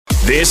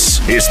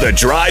This is the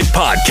Drive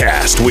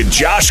Podcast with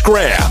Josh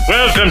Graham.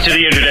 Welcome to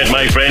the internet,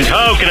 my friend.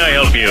 How can I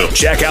help you?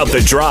 Check out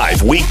the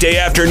Drive weekday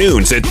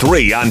afternoons at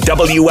 3 on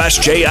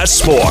WSJS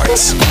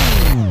Sports.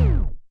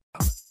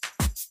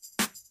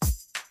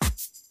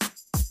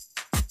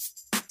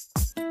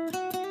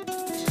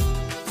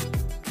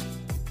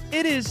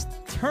 It is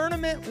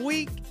tournament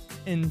week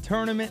in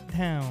Tournament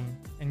Town,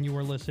 and you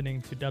are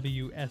listening to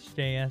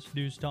WSJS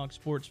News Talk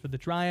Sports for the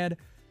Triad.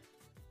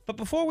 But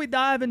before we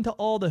dive into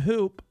all the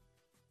hoop,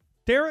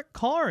 Derek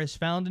Carr has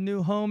found a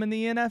new home in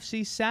the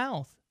NFC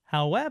South.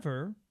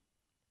 However,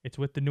 it's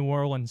with the New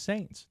Orleans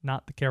Saints,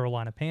 not the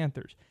Carolina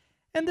Panthers.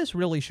 And this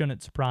really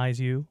shouldn't surprise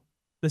you.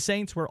 The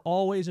Saints were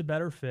always a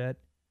better fit.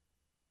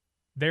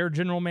 Their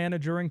general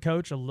manager and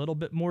coach a little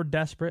bit more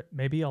desperate,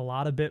 maybe a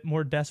lot of bit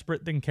more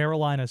desperate than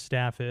Carolina's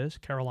staff is.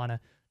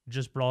 Carolina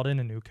just brought in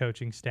a new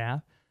coaching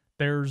staff.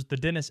 There's the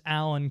Dennis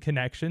Allen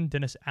connection.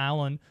 Dennis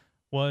Allen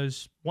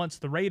was once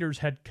the Raiders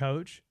head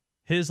coach.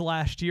 His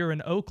last year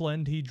in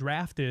Oakland, he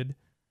drafted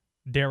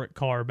Derek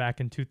Carr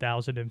back in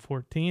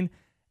 2014.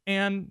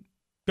 And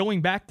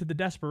going back to the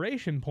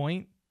desperation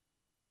point,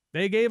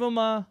 they gave him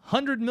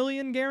 $100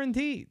 million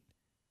guaranteed.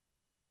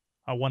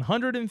 A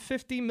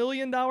 $150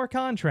 million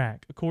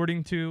contract,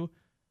 according to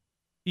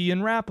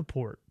Ian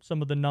Rappaport,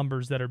 some of the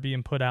numbers that are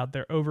being put out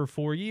there over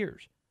 4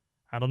 years.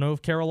 I don't know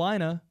if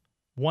Carolina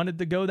wanted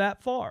to go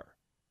that far.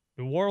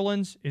 New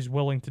Orleans is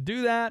willing to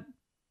do that.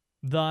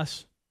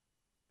 Thus,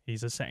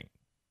 he's a Saint.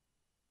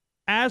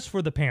 As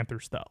for the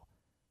Panthers, though,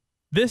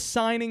 this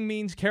signing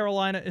means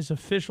Carolina is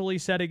officially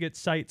setting its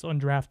sights on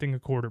drafting a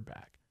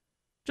quarterback.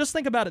 Just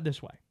think about it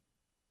this way.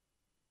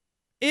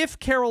 If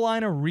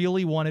Carolina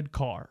really wanted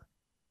Carr,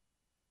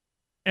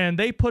 and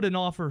they put an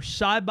offer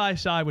side by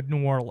side with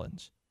New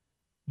Orleans,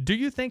 do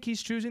you think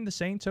he's choosing the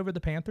Saints over the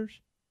Panthers?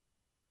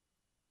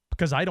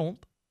 Because I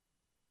don't.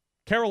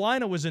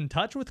 Carolina was in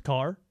touch with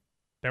Carr.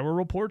 There were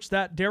reports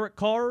that Derek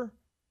Carr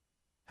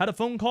had a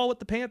phone call with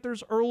the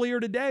Panthers earlier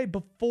today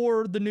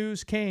before the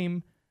news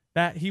came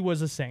that he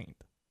was a Saint.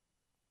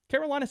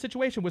 Carolina's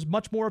situation was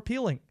much more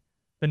appealing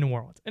than New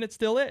Orleans, and it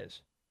still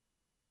is.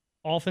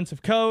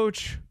 Offensive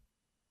coach,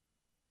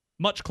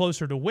 much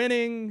closer to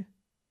winning,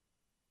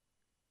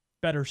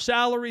 better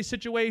salary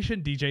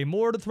situation, DJ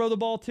Moore to throw the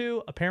ball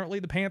to. Apparently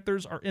the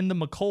Panthers are in the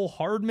McCole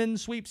Hardman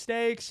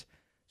sweepstakes,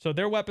 so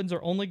their weapons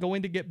are only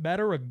going to get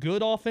better. A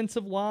good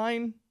offensive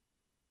line.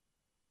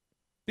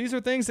 These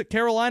are things that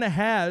Carolina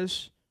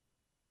has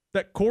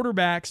that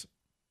quarterbacks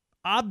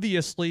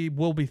obviously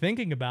will be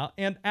thinking about.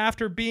 And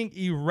after being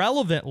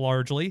irrelevant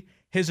largely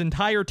his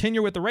entire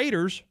tenure with the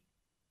Raiders,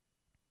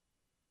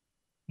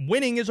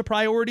 winning is a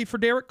priority for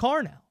Derek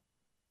Carr now.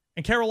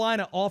 And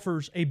Carolina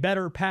offers a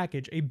better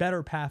package, a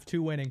better path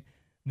to winning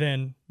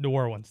than New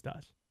Orleans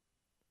does.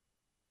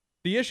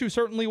 The issue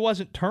certainly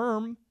wasn't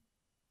term.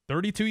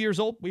 32 years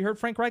old. We heard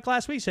Frank Reich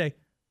last week say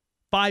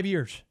 5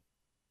 years.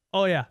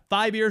 Oh, yeah,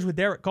 5 years with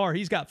Derek Carr.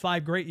 He's got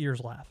 5 great years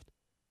left.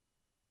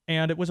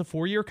 And it was a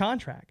 4-year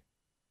contract.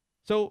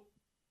 So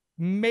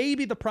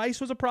maybe the price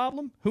was a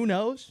problem. Who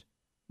knows?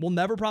 We'll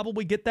never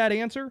probably get that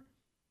answer.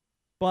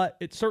 But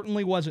it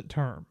certainly wasn't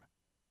term.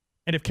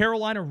 And if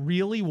Carolina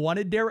really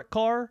wanted Derek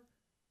Carr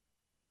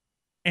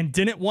and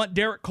didn't want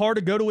Derek Carr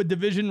to go to a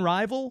division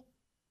rival,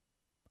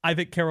 I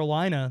think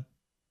Carolina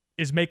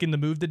is making the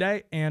move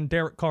today, and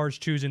Derek Carr is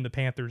choosing the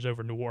Panthers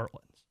over New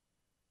Orleans.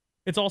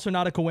 It's also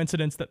not a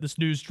coincidence that this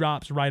news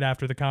drops right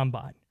after the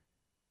Combine.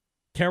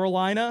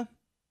 Carolina,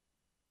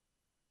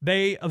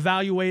 they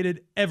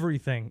evaluated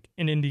everything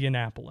in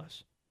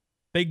Indianapolis.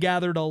 They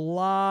gathered a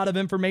lot of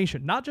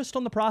information, not just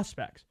on the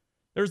prospects.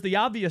 There's the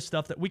obvious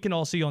stuff that we can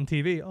all see on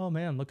TV. Oh,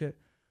 man, look at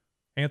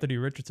Anthony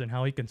Richardson,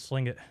 how he can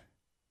sling it.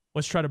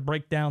 Let's try to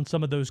break down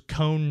some of those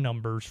cone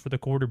numbers for the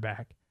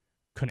quarterback.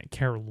 Couldn't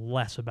care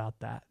less about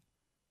that.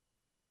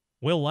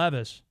 Will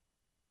Levis,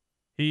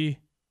 he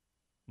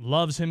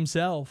loves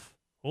himself.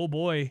 Oh,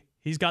 boy,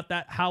 he's got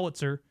that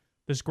howitzer,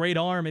 this great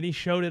arm, and he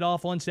showed it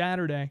off on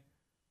Saturday.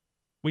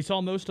 We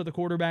saw most of the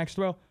quarterbacks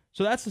throw.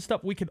 So that's the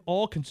stuff we can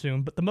all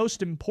consume. But the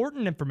most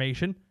important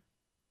information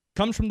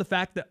comes from the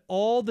fact that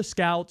all the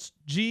scouts,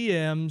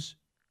 GMs,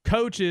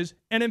 coaches,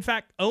 and in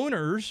fact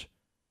owners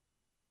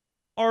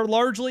are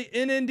largely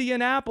in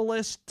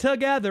Indianapolis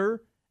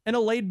together in a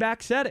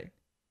laid-back setting.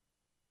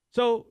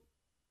 So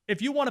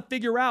if you want to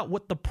figure out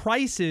what the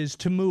price is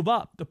to move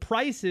up, the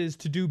price is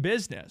to do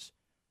business,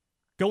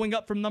 going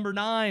up from number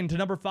 9 to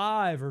number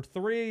 5 or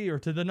 3 or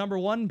to the number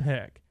 1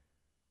 pick,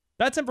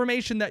 that's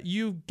information that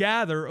you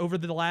gather over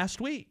the last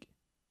week.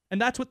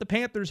 And that's what the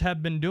Panthers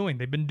have been doing.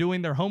 They've been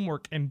doing their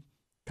homework and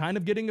kind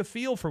of getting a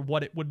feel for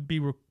what it would be,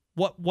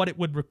 what it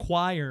would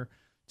require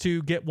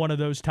to get one of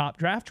those top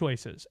draft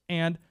choices.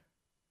 And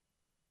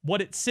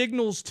what it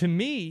signals to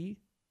me,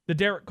 the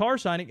Derek Carr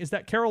signing, is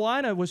that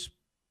Carolina was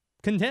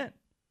content.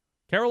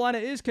 Carolina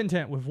is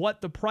content with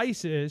what the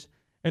price is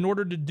in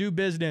order to do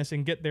business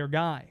and get their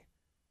guy.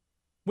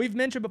 We've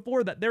mentioned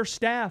before that their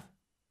staff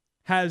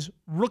has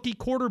rookie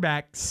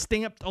quarterback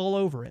stamped all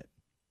over it.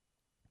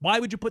 Why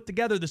would you put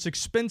together this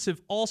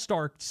expensive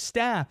all-star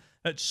staff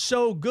that's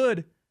so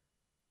good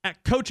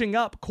at coaching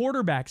up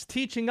quarterbacks,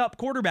 teaching up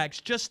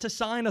quarterbacks just to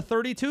sign a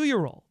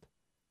 32-year-old?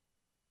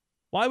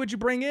 Why would you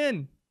bring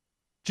in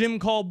Jim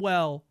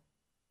Caldwell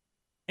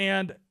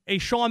and a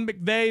Sean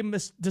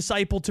McVay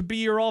disciple to be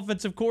your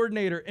offensive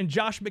coordinator, and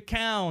Josh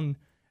McCown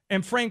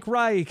and Frank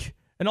Reich,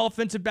 an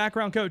offensive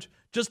background coach,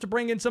 just to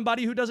bring in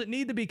somebody who doesn't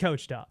need to be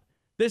coached up?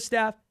 This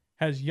staff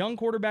has young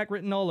quarterback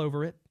written all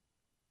over it.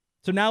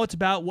 So now it's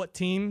about what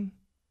team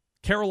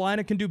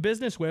Carolina can do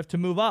business with to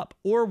move up,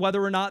 or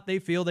whether or not they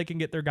feel they can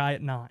get their guy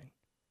at 9.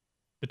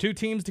 The two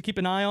teams to keep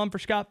an eye on for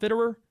Scott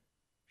Fitterer,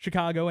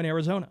 Chicago and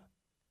Arizona.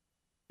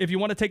 If you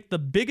want to take the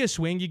biggest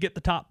swing, you get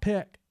the top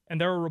pick. And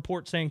there are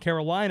reports saying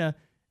Carolina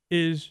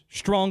is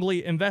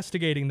strongly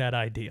investigating that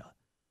idea.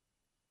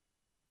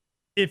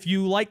 If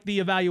you like the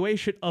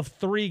evaluation of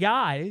 3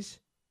 guys,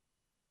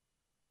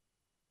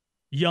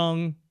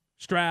 Young,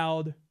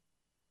 Stroud,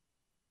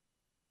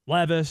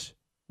 Levis,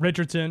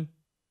 Richardson,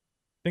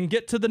 then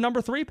get to the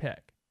number 3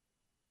 pick.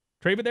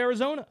 Trade with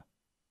Arizona,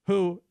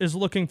 who is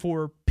looking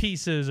for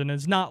pieces and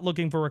is not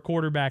looking for a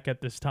quarterback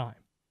at this time.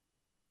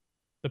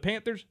 The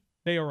Panthers,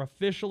 they are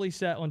officially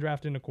set on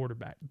drafting a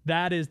quarterback.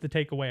 That is the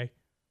takeaway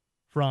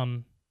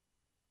from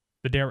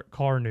the Derek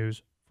Carr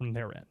news from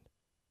their end.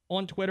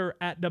 On Twitter,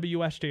 at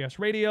WSJS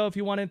Radio, if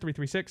you want in,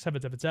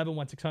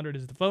 336-777-1600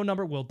 is the phone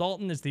number. Will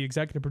Dalton is the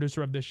executive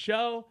producer of this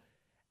show.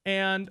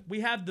 And we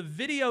have the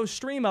video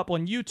stream up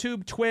on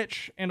YouTube,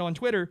 Twitch, and on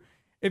Twitter.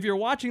 If you're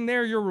watching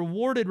there, you're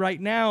rewarded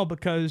right now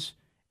because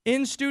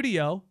in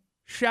studio,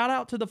 shout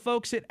out to the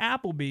folks at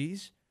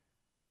Applebee's.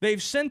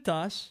 They've sent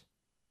us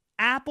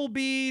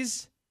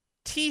Applebee's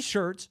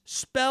T-shirts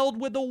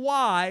spelled with a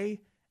Y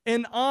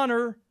in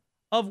honor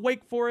of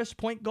Wake Forest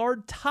point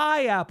guard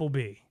Ty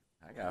Appleby.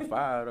 I got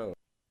 5 though.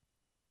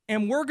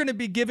 And we're going to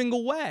be giving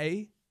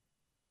away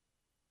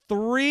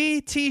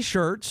 3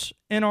 T-shirts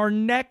in our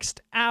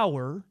next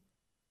hour.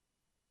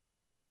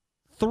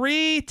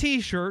 3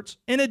 T-shirts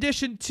in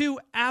addition to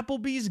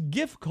Applebee's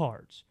gift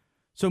cards.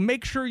 So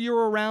make sure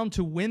you're around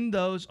to win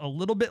those a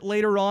little bit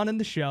later on in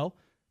the show.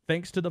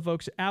 Thanks to the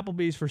folks at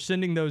Applebee's for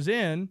sending those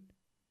in.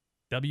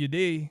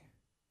 WD,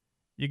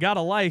 you got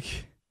to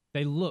like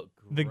they look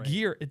the great.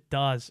 gear. It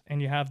does.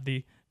 And you have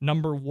the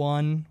number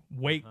 1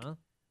 Wake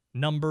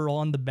number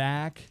on the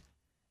back.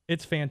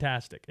 It's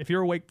fantastic. If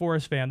you're a Wake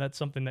Forest fan, that's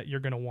something that you're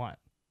going to want.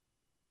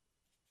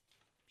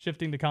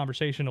 Shifting the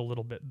conversation a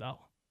little bit, though.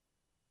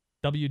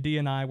 WD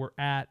and I were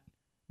at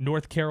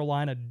North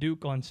Carolina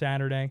Duke on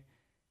Saturday,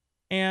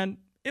 and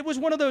it was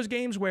one of those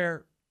games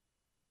where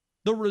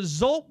the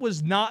result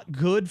was not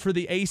good for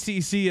the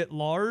ACC at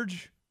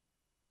large,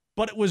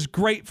 but it was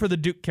great for the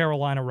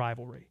Duke-Carolina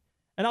rivalry.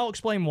 And I'll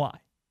explain why.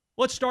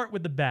 Let's start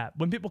with the bad.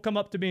 When people come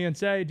up to me and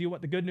say, do you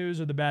want the good news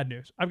or the bad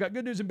news? I've got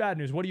good news and bad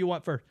news. What do you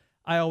want first?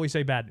 I always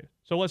say bad news.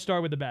 So let's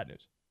start with the bad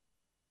news.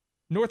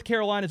 North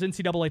Carolina's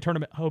NCAA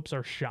tournament hopes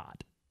are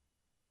shot.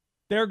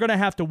 They're going to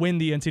have to win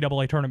the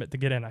NCAA tournament to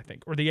get in, I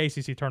think, or the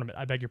ACC tournament.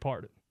 I beg your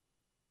pardon.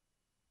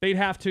 They'd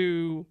have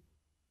to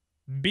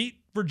beat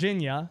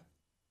Virginia.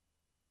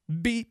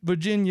 Beat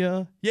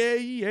Virginia. Yeah,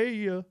 yeah,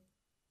 yeah.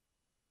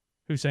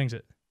 Who sings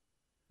it?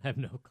 I have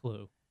no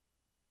clue.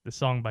 The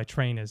song by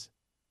Train is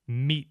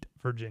Meet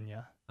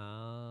Virginia.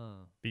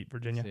 Beat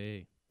Virginia.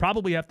 See.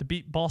 Probably have to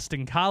beat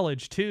Boston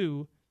College,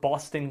 too.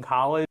 Boston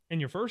College. In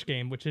your first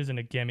game, which isn't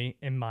a gimme,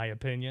 in my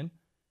opinion.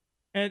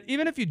 And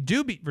even if you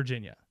do beat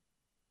Virginia,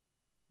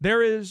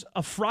 there is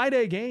a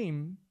Friday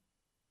game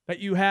that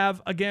you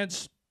have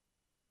against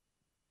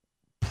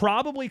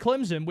probably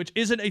Clemson, which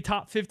isn't a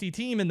top 50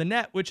 team in the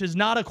net, which is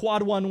not a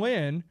quad 1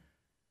 win.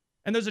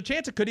 And there's a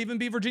chance it could even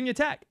be Virginia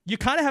Tech. You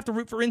kind of have to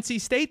root for NC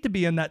State to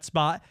be in that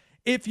spot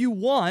if you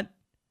want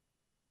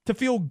to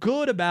feel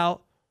good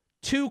about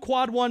 2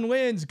 quad 1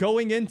 wins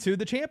going into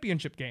the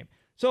championship game.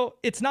 So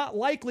it's not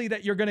likely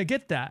that you're going to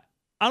get that.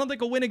 I don't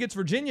think a win against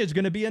Virginia is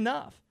going to be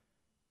enough.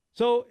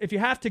 So if you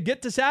have to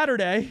get to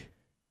Saturday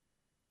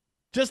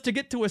just to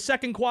get to a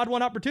second quad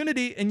 1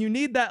 opportunity and you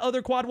need that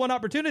other quad 1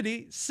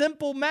 opportunity,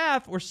 simple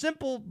math or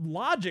simple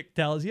logic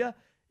tells you,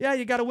 yeah,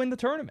 you got to win the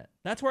tournament.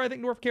 That's where I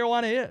think North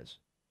Carolina is.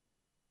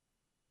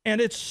 And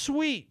it's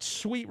sweet,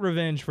 sweet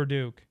revenge for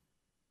Duke.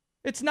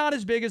 It's not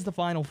as big as the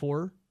Final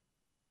Four.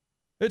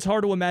 It's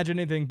hard to imagine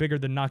anything bigger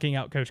than knocking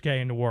out Coach K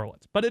in New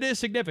Orleans, but it is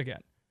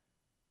significant.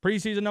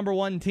 Preseason number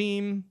 1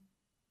 team,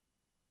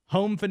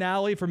 home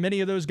finale for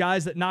many of those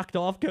guys that knocked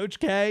off Coach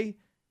K,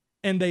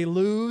 and they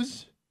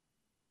lose.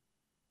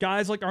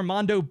 Guys like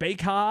Armando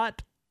Bacot,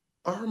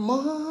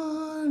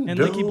 and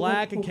Leaky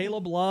Black and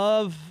Caleb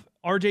Love,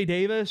 RJ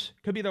Davis,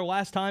 could be their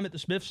last time at the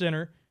Smith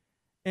Center.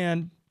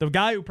 And the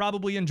guy who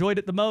probably enjoyed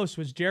it the most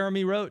was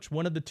Jeremy Roach,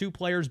 one of the 2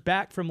 players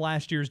back from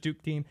last year's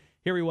Duke team.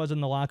 Here he was in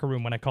the locker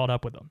room when I caught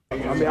up with him. I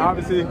mean,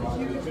 obviously,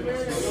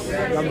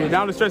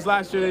 down the stretch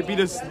last year, they beat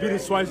us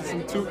twice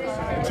in two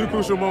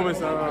crucial moments.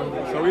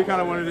 So we kind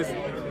of wanted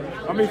to.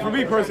 I mean, for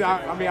me personally,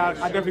 I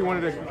definitely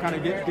wanted to kind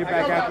of get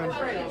back at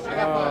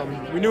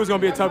them. We knew it was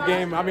going to be a tough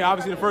game. I mean,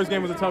 obviously, the first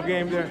game was a tough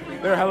game.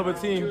 They're a hell of a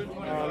team.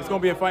 It's going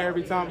to be a fight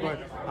every time,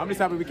 but I'm just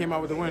happy we came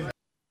out with a win.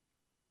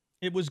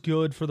 It was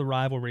good for the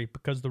rivalry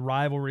because the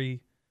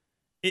rivalry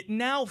it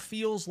now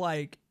feels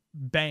like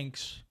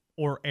banks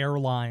or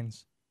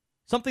airlines,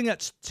 something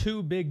that's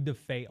too big to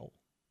fail.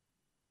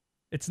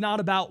 It's not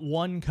about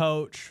one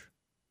coach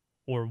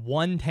or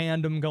one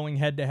tandem going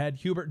head-to-head.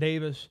 Hubert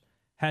Davis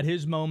had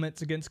his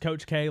moments against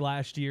Coach K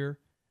last year,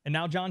 and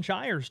now Jon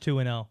Scheyer's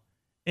 2-0.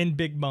 In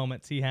big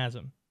moments, he has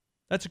them.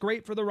 That's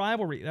great for the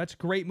rivalry. That's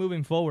great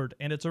moving forward,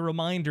 and it's a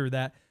reminder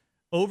that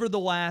over the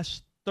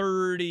last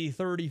 30,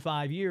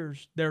 35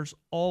 years, there's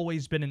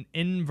always been an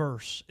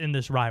inverse in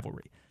this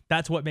rivalry.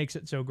 That's what makes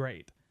it so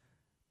great.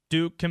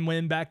 Duke can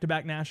win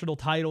back-to-back national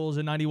titles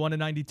in 91 and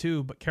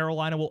 92, but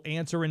Carolina will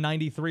answer in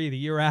 93, the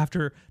year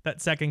after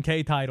that second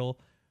K title,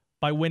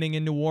 by winning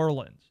in New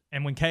Orleans.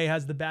 And when K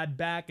has the bad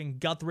back and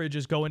Guthridge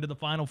is going to the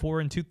Final Four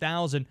in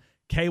 2000,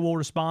 K will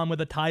respond with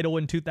a title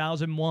in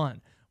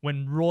 2001.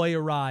 When Roy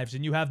arrives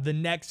and you have the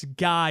next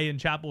guy in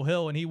Chapel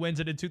Hill and he wins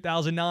it in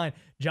 2009,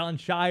 Jon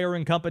Scheyer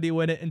and company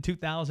win it in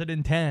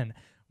 2010.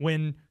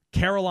 When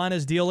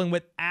Carolina's dealing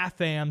with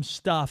AFAM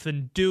stuff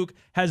and Duke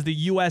has the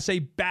USA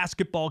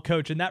basketball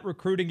coach and that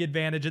recruiting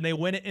advantage and they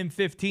win it in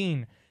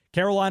 15.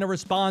 Carolina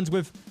responds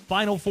with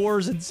Final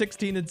Fours in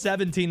 16 and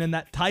 17 and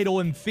that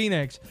title in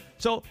Phoenix.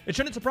 So it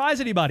shouldn't surprise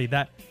anybody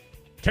that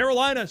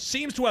Carolina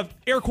seems to have,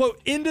 air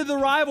quote, ended the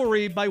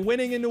rivalry by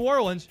winning in New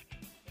Orleans,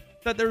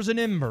 that there's an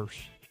inverse.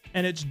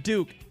 And it's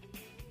Duke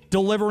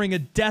delivering a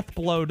death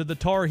blow to the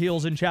Tar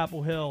Heels in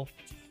Chapel Hill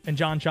and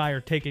Jon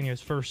Scheyer taking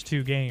his first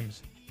 2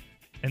 games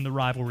in the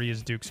rivalry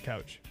as Duke's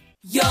coach.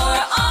 You're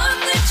on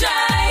the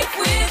drive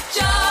with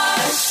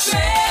Josh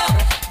Trail,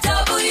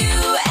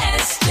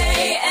 WSJS.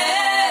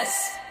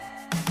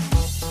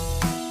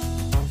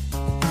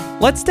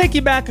 Let's take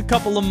you back a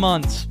couple of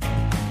months.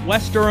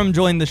 Wes Durham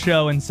joined the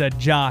show and said,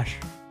 Josh,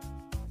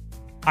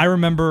 I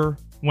remember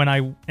when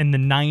I, in the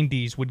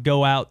 90s, would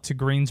go out to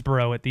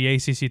Greensboro at the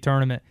ACC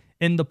tournament.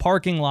 In the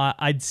parking lot,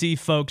 I'd see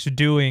folks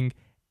doing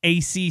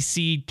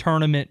ACC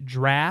tournament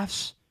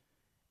drafts,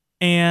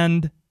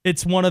 and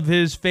it's one of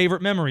his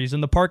favorite memories.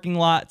 In the parking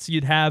lots,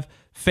 you'd have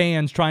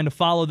fans trying to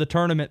follow the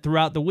tournament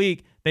throughout the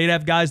week. They'd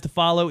have guys to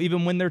follow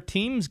even when their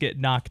teams get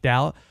knocked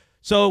out.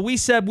 So we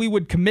said we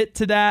would commit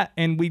to that,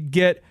 and we'd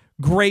get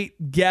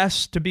great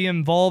guests to be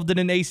involved in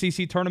an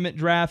ACC tournament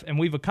draft, and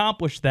we've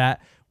accomplished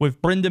that with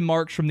Brendan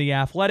Marks from The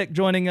Athletic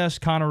joining us,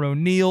 Conor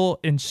O'Neill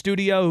in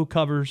studio, who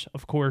covers,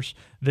 of course,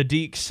 the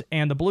Deacons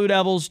and the Blue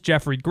Devils.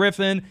 Jeffrey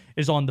Griffin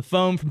is on the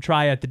phone from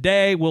Triad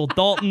Today. Will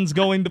Dalton's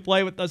going to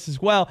play with us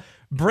as well.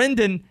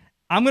 Brendan,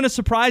 I'm going to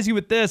surprise you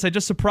with this. I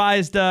just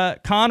surprised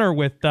Conor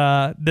with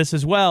this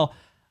as well.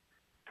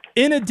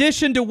 In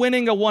addition to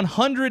winning a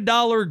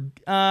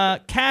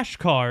 $100 cash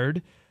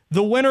card,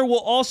 the winner will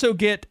also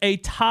get a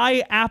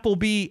Tyree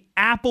Appleby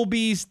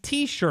Applebee's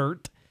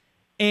t-shirt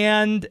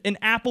and an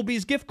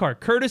Applebee's gift card,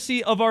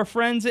 courtesy of our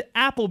friends at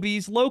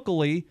Applebee's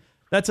locally.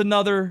 That's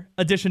another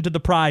addition to the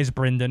prize,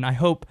 Brendan. I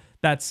hope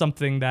that's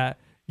something that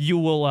you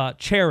will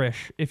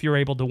cherish if you're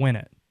able to win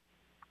it.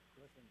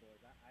 Listen, boys,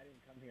 I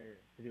didn't come here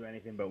to do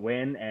anything but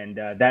win, and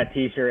that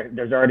T-shirt,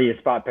 there's already a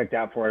spot picked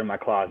out for it in my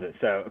closet.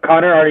 So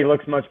Connor already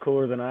looks much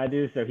cooler than I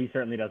do, so he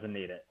certainly doesn't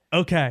need it.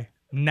 Okay,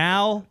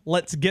 now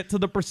let's get to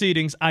the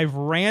proceedings. I've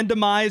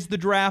randomized the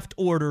draft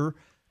order.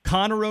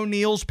 Conor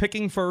O'Neill's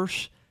picking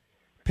first.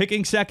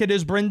 Picking second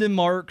is Brendan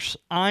Marks.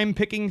 I'm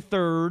picking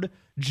third.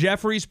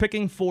 Jeffrey's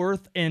picking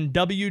fourth. And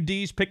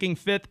WD's picking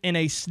fifth in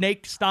a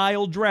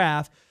snake-style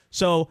draft.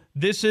 So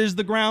this is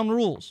the ground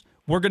rules.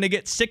 We're going to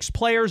get 6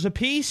 players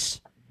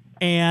apiece,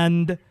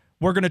 and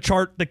we're going to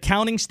chart the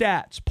counting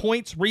stats.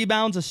 Points,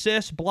 rebounds,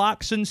 assists,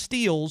 blocks, and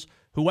steals.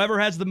 Whoever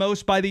has the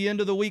most by the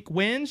end of the week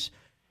wins.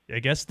 I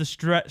guess the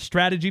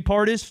strategy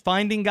part is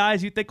finding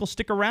guys you think will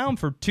stick around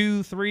for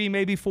 2, 3,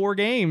 maybe 4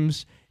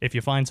 games. If you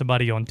find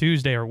somebody on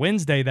Tuesday or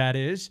Wednesday, that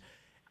is.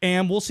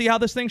 And we'll see how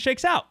this thing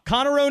shakes out.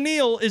 Conor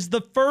O'Neill is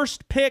the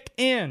first pick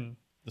in.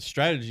 The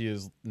strategy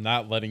is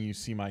not letting you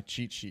see my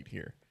cheat sheet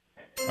here.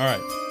 All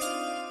right.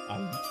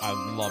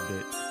 I loved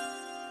it.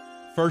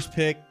 First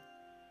pick,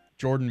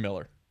 Jordan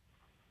Miller.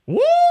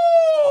 Woo!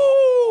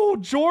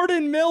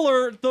 Jordan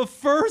Miller, the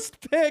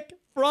first pick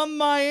from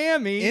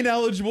Miami.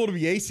 Ineligible to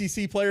be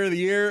ACC Player of the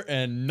Year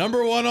and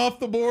number 1 off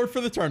the board for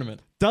the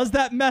tournament. Does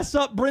that mess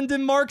up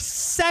Brendan Marks'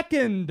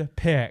 second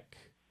pick?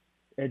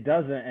 It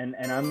doesn't,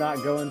 and I'm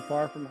not going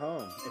far from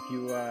home if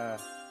you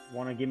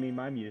want to give me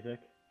my music.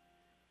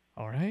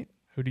 All right.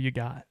 Who do you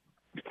got?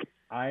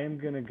 I am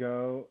going to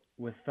go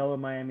with fellow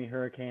Miami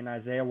Hurricane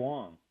Isaiah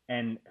Wong,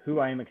 and who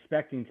I am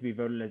expecting to be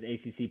voted as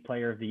ACC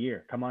Player of the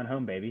Year. Come on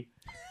home, baby.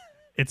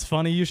 It's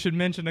funny you should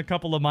mention a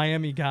couple of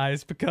Miami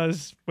guys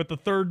because with the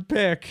third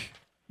pick,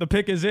 the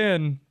pick is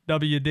in,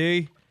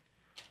 WD.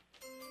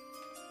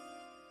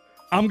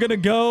 I'm going to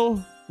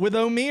go with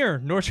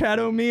Omier, Norchad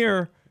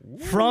Omier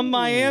from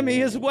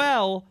Miami as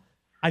well.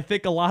 I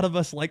think a lot of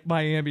us like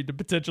Miami to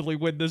potentially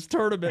win this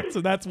tournament, so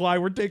that's why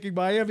we're taking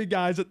Miami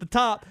guys at the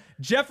top.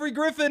 Jeffrey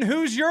Griffin,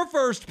 who's your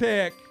first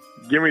pick?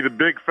 Give me the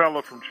big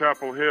fella from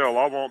Chapel Hill.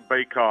 I want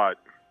Baycott.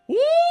 Woo!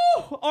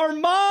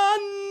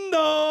 Armando!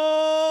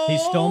 He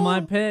stole my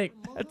pick.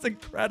 That's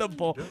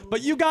incredible.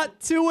 But you got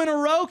 2 in a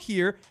row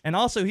here, and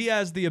also he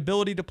has the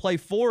ability to play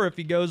 4 if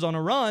he goes on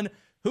a run.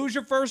 Who's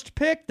your first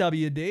pick,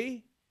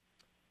 WD?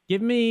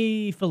 Give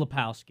me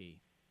Filipowski.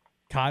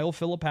 Kyle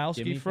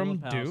Filipowski from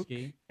Filipowski.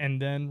 Duke.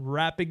 And then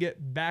wrapping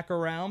it back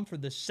around for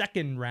the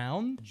second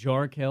round.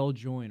 Jarkel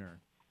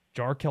Joyner.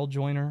 Jarkel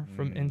Joyner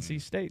from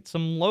NC State.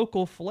 Some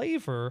local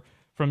flavor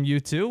from you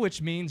two,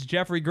 which means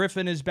Jeffrey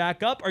Griffin is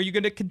back up. Are you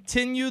going to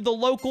continue the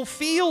local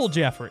feel,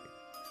 Jeffrey?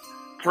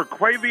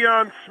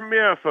 Terquavion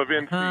Smith of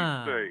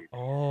NC State.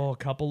 Oh, a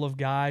couple of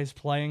guys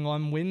playing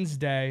on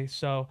Wednesday.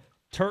 So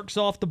Turks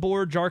off the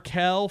board,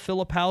 Jarkel,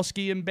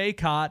 Filipowski, and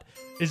Baycott.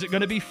 Is it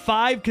going to be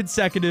 5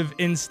 consecutive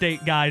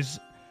in-state guys?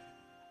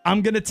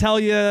 I'm going to tell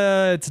you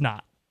it's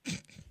not.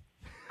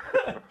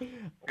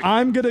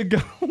 I'm going to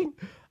go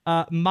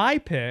my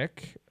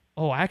pick.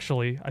 Oh,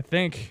 actually, I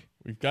think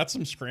We've got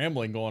some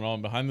scrambling going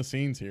on behind the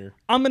scenes here.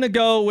 I'm going to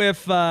go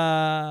with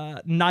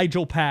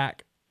Nigel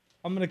Pack.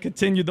 I'm going to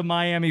continue the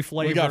Miami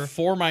flavor. We got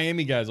 4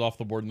 Miami guys off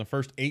the board in the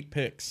first 8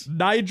 picks.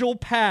 Nigel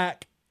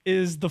Pack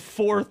is the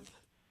third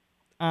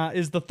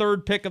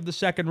pick of the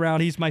second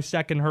round. He's my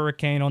second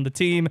Hurricane on the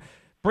team.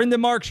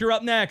 Brendan Marks, you're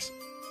up next.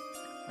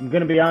 I'm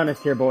going to be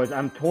honest here, boys.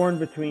 I'm torn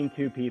between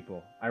 2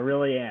 people. I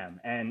really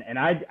am. And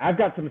I've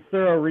got some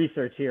thorough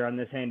research here on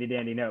this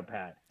handy-dandy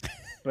notepad.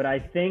 But I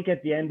think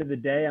at the end of the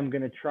day, I'm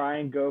going to try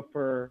and go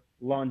for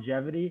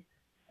longevity.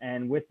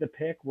 And with the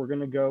pick, we're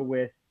going to go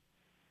with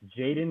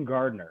Jaden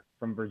Gardner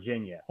from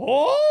Virginia.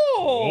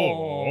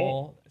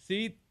 Oh!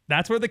 See,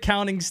 that's where the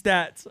counting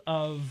stats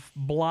of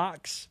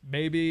blocks,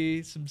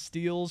 maybe some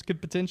steals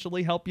could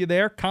potentially help you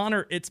there.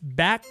 Connor, it's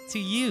back to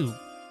you.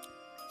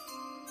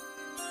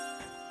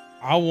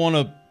 I want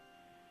to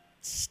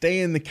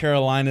stay in the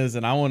Carolinas,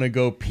 and I want to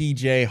go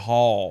P.J.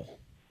 Hall.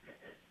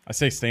 I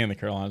say stay in the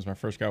Carolinas. My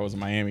first guy was a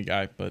Miami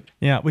guy, but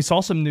yeah, we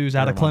saw some news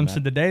out of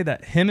Clemson today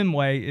that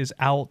Hemingway is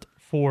out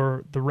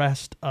for the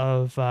rest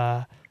of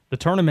the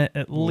tournament,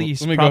 at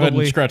least. Let me go ahead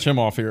and scratch him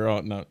off here.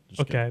 Oh, no.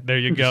 Okay, there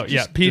you go.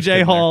 Yeah,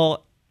 P.J.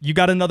 Hall, you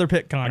got another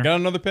pick, Connor. I got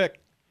another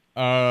pick.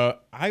 I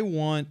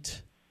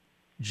want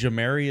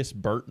Jamarius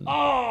Burton.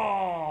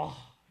 Oh,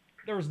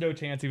 there was no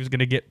chance he was going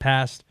to get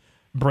past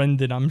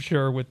Brendan, I'm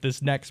sure, with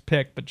this next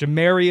pick. But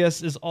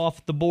Jamarius is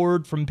off the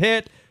board from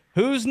Pitt.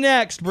 Who's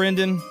next,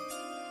 Brendan?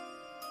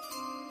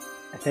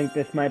 I think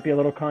this might be a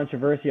little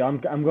controversial.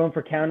 I'm going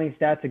for counting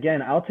stats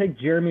again. I'll take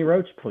Jeremy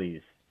Roach,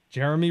 please.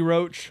 Jeremy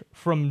Roach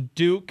from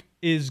Duke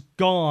is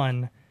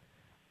gone.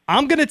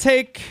 I'm going to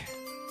take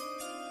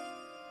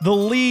the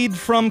lead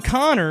from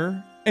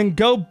Connor and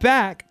go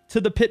back to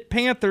the Pitt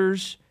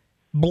Panthers.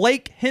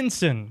 Blake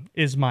Henson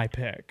is my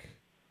pick.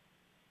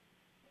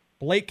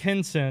 Blake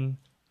Henson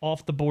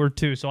off the board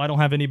too, so I don't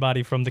have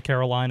anybody from the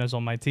Carolinas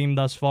on my team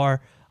thus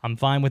far. I'm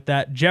fine with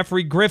that.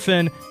 Jeffrey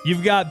Griffin,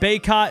 you've got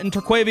Baycott and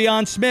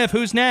Terquavion Smith.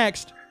 Who's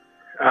next?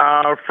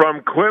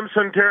 From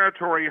Clemson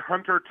territory,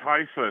 Hunter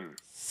Tyson.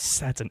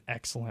 That's an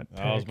excellent pick.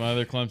 That was my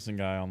other Clemson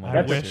guy on the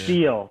That's a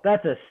steal.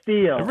 That's a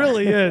steal. It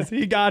really is.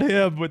 He got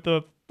him with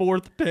the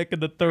 4th pick in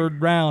the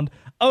 3rd round.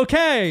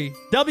 Okay,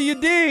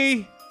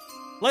 WD,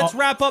 let's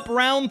wrap up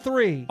round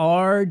 3.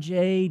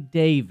 R.J.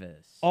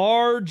 Davis.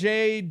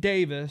 R.J.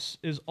 Davis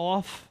is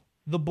off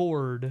the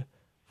board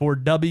for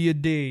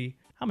WD.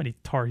 How many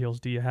Tar Heels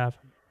do you have?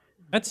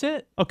 That's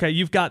it. Okay,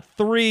 you've got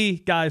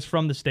 3 guys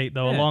from the state,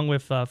 though, along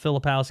with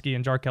Filipowski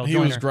and Jarkel Joyner. He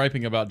was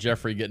griping about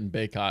Jeffrey getting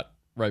Baycott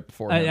right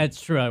before him. That's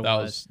true.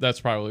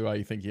 That's probably why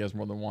you think he has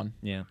more than 1.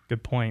 Yeah.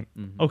 Good point.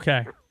 Mm-hmm.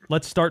 Okay,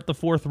 let's start the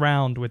 4th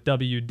round with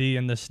WD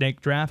in the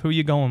snake draft. Who are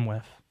you going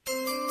with?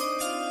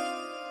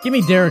 Give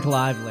me Derek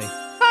Lively.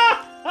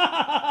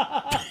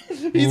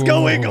 He's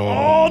going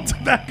all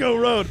Tobacco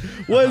Road.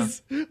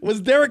 Was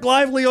Derek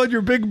Lively on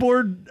your big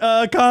board,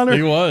 Connor?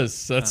 He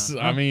was. That's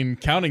I mean,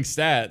 counting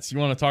stats. You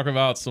want to talk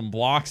about some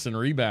blocks and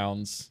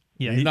rebounds.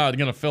 Yeah, he's not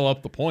going to fill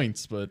up the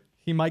points, but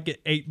he might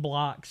get 8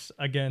 blocks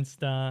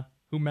against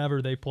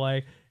whomever they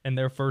play in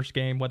their first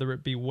game, whether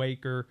it be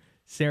Wake or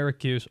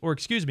Syracuse, or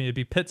excuse me, it'd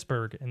be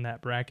Pittsburgh in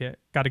that bracket.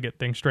 Got to get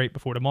things straight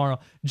before tomorrow.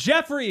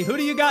 Jeffrey, who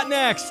do you got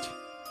next?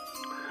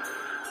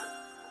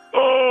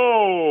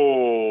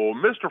 Oh,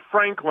 Mr.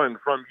 Franklin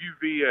from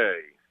UVA.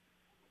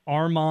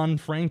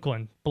 Armand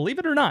Franklin. Believe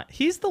it or not,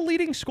 he's the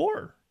leading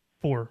scorer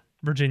for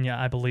Virginia,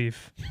 I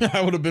believe.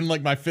 That would have been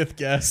like my 5th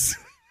guess.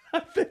 I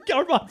think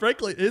Armand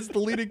Franklin is the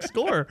leading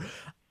scorer.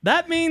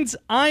 That means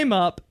I'm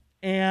up,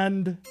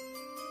 and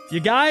you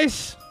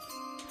guys,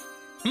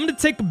 I'm going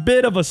to take a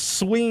bit of a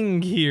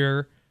swing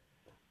here.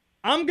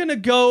 I'm going to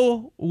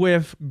go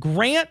with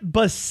Grant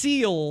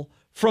Basile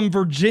from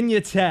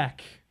Virginia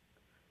Tech.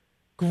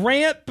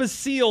 Grant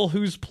Basile,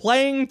 who's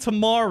playing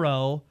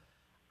tomorrow.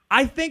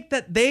 I think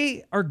that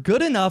they are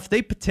good enough.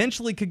 They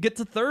potentially could get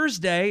to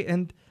Thursday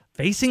and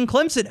facing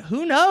Clemson.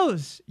 Who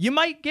knows? You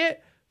might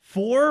get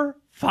 4-5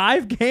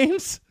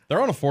 games.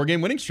 They're on a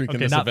 4-game winning streak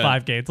in this event. Okay, not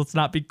 5 games. Let's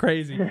not be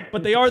crazy.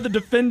 But they are the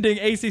defending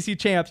ACC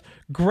champs.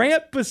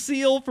 Grant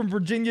Basile from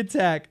Virginia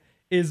Tech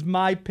is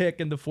my pick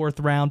in the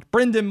 4th round.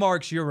 Brendan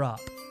Marks, you're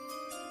up.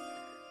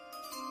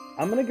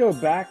 I'm going to go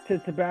back to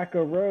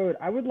Tobacco Road.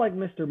 I would like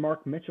Mr.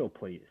 Mark Mitchell,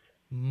 please.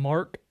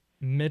 Mark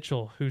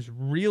Mitchell, who's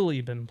really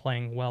been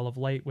playing well of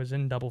late, was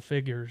in double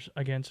figures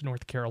against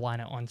North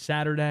Carolina on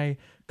Saturday.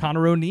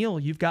 Conor O'Neill,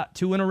 you've got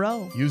 2 in a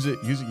row.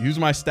 Use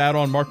my stat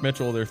on Mark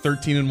Mitchell. They're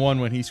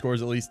 13-1 when he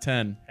scores at least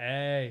 10.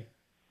 Hey.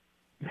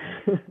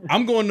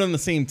 I'm going on the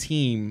same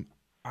team.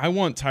 I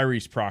want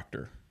Tyrese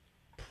Proctor.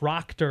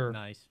 Proctor.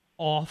 Nice.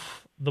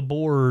 Off the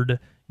board.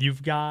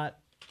 You've got,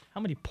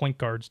 how many point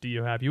guards do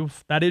you have?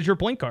 That is your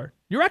point guard.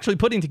 You're actually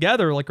putting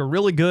together like a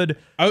really good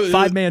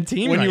 5-man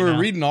team When right you were now.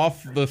 reading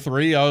off the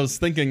 3, I was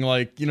thinking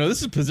like,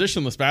 this is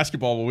positionless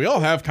basketball, but we all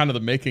have kind of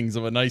the makings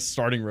of a nice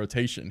starting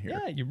rotation here.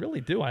 Yeah, you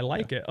really do. I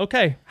like it.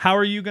 Okay, how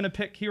are you going to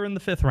pick here in the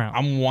 5th round?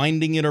 I'm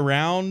winding it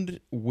around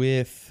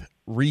with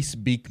Reese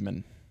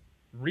Beekman.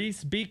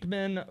 Reese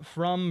Beekman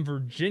from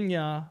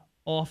Virginia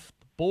off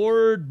the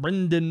board.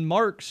 Brendan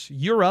Marks,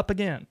 you're up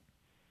again.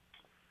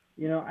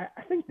 I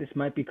think this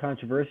might be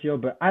controversial,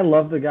 but I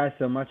love the guy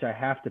so much I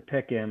have to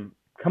pick him.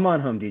 Come on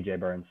home, DJ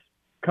Burns.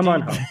 Come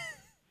on home.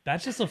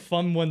 That's just a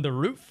fun one to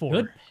root for.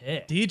 Good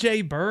pick.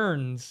 DJ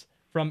Burns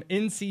from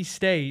NC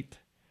State.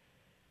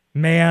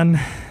 Man,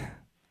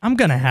 I'm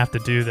going to have to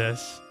do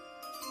this.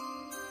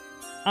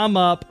 I'm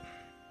up.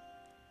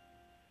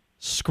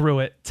 Screw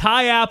it.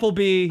 Ty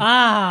Appleby.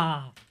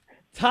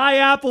 Ty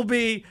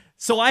Appleby.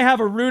 So I have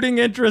a rooting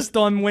interest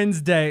on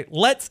Wednesday.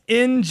 Let's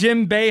end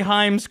Jim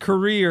Boeheim's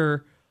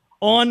career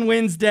on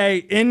Wednesday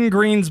in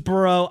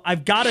Greensboro.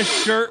 I've got a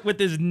shirt with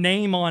his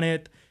name on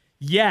it.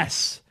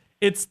 Yes,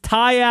 it's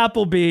Ty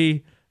Appleby.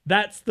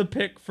 That's the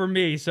pick for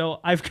me.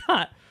 So I've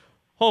got,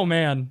 oh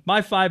man,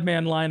 my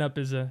 5-man lineup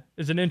is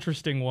an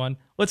interesting one.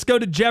 Let's go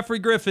to Jeffrey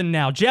Griffin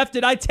now.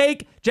 Jeffrey, did I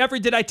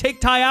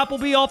take Ty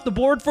Appleby off the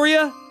board for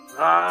you?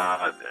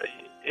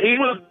 He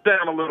was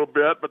down a little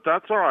bit, but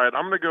that's all right.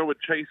 I'm going to go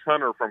with Chase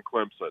Hunter from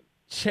Clemson.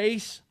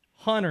 Chase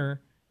Hunter.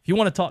 If you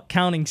want to talk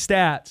counting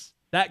stats,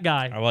 that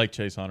guy. I like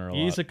Chase Hunter a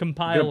lot. He's a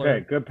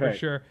compiler. Good pick. For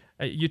sure.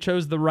 You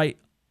chose the right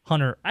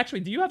Hunter.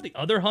 Actually, do you have the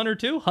other Hunter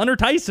too? Hunter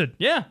Tyson.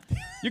 Yeah.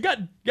 You got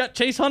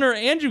Chase Hunter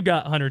and you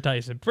got Hunter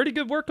Tyson. Pretty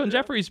good work on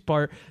Jeffrey's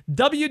part.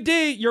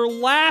 WD, your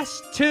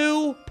last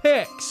 2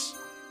 picks.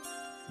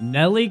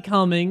 Nellie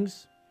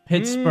Cummings,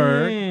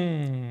 Pittsburgh.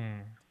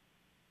 Mm.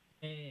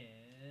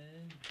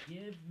 And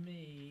give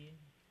me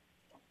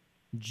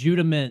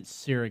Judah Mintz,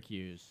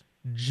 Syracuse.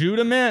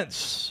 Judah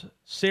Mintz,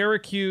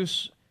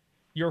 Syracuse,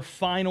 your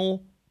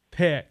final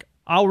pick.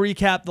 I'll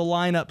recap the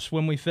lineups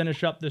when we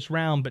finish up this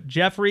round, but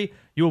Jeffrey,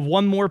 you have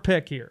one more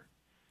pick here.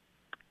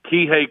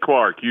 Kihei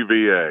Clark,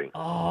 UVA.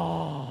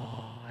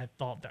 Oh, I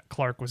thought that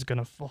Clark was going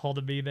to fall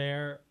to me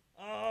there.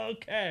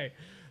 Okay.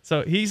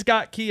 So he's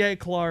got Kihei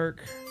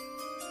Clark.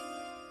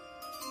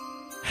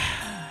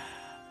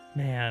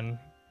 Man,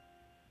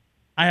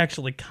 I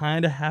actually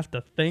kind of have to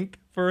think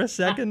for a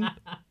second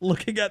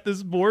looking at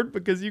this board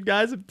because you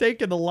guys have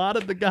taken a lot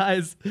of the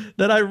guys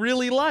that I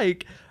really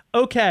like.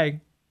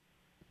 Okay.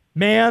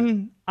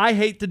 Man, I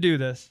hate to do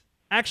this.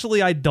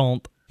 Actually, I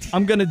don't.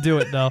 I'm going to do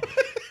it, though.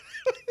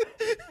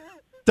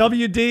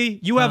 WD,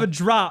 you have a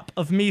drop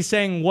of me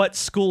saying what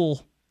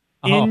school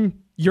in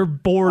your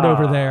board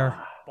over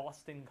there.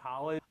 Boston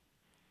College.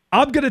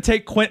 I'm going to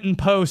take Quentin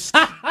Post.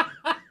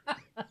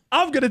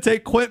 I'm going to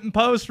take Quentin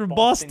Post from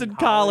Boston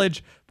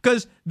College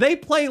because they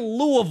play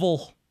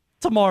Louisville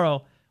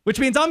tomorrow, which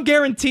means I'm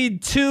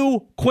guaranteed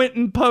 2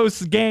 Quentin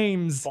Post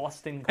games.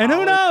 Boston College. And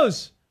who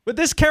knows? With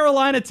this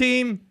Carolina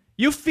team,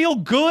 you feel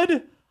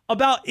good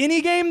about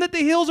any game that the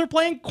Heels are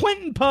playing?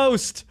 Quentin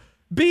Post,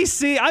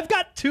 BC. I've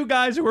got 2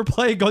 guys who are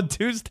playing on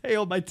Tuesday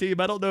on my team.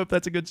 I don't know if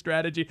that's a good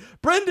strategy.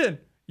 Brendan,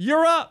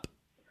 you're up.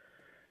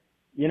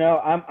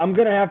 I'm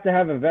going to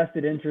have a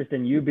vested interest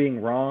in you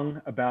being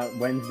wrong about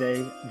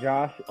Wednesday,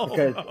 Josh,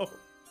 because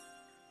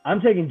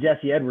I'm taking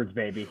Jesse Edwards,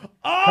 baby.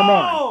 Come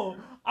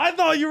on. I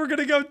thought you were going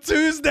to go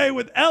Tuesday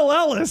with L.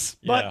 Ellis,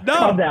 but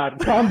no.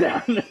 Calm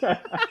down.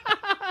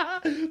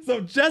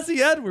 So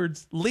Jesse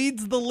Edwards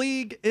leads the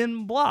league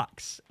in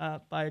blocks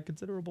by a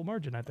considerable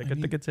margin. I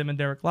think it's him and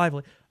Derek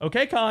Lively.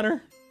 Okay,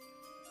 Connor.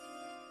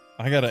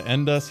 I got to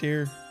end us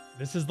here.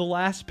 This is the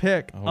last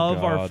pick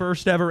of our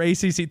first ever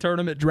ACC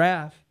Tournament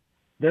Draft.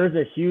 There's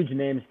a huge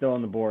name still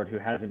on the board who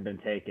hasn't been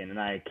taken, and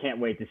I can't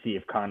wait to see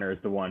if Connor is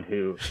the one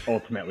who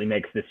ultimately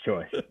makes this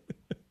choice.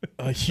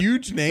 A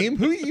huge name?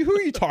 Who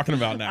are you talking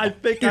about now? I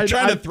think you're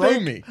trying to throw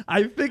me.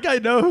 I think I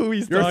know who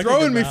he's You're talking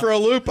throwing me about. for a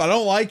loop. I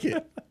don't like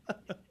it.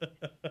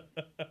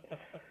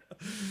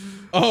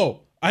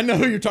 Oh, I know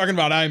who you're talking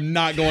about. I am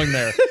not going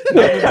there.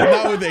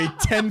 Not with a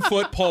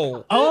 10-foot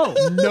pole.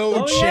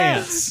 No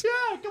chance.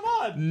 Yeah, come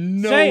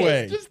on. No Say it.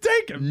 way. Just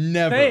take him.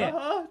 Never. Say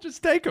it.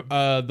 Just take him.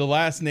 The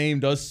last name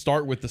does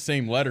start with the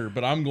same letter,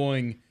 but I'm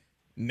going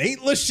Nate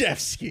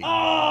Laszewski. Oh,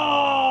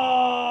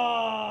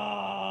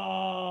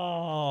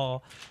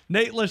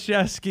 Nate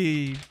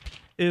Laszewski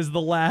is the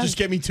last. Just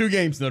get me 2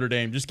 games, Notre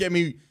Dame. Just get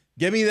me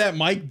that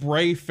Mike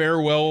Bray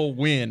farewell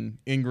win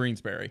in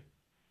Greensbury.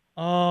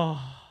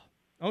 Oh,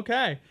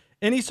 okay.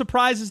 Any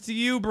surprises to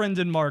you,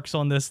 Brendan Marks,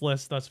 on this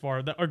list thus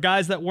far, or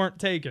guys that weren't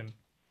taken?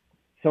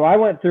 So I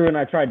went through and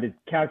I tried to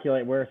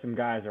calculate where some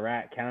guys are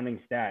at counting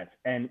stats.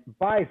 And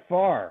by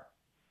far,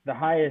 the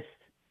highest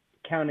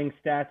counting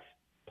stats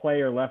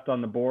player left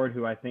on the board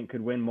who I think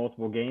could win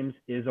multiple games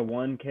is a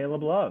one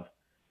Caleb Love,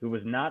 who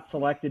was not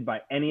selected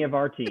by any of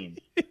our teams.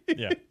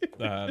 Yeah.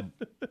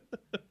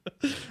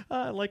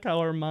 I like how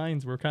our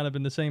minds were kind of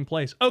in the same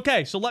place.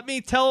 Okay, so let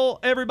me tell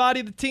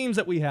everybody the teams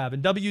that we have.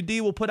 And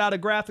WD will put out a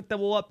graphic that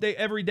will update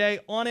every day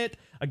on it.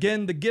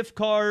 Again, the gift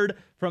card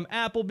from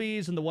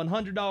Applebee's and the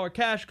 $100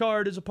 cash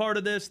card is a part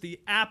of this.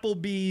 The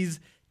Applebee's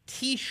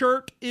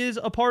t-shirt is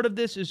a part of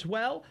this as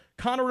well.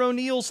 Conor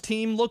O'Neill's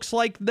team looks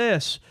like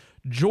this.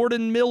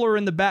 Jordan Miller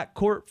in the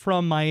backcourt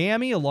from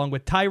Miami, along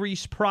with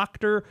Tyrese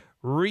Proctor,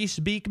 Reese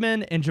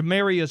Beekman, and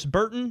Jamarius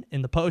Burton.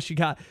 In the post, you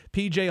got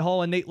P.J.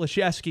 Hall and Nate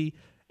Laszewski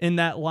in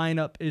that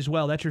lineup as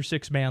well. That's your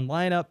six-man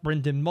lineup.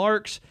 Brendan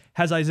Marks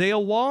has Isaiah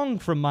Wong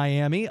from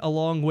Miami,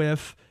 along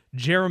with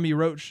Jeremy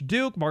Roach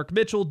Duke, Mark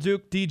Mitchell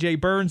Duke, DJ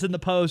Burns in the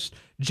post,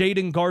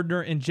 Jaden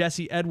Gardner, and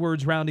Jesse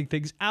Edwards rounding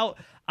things out.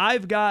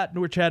 I've got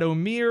Norchad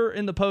O'Meara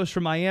in the post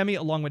from Miami,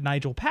 along with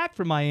Nigel Pack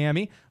from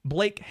Miami,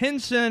 Blake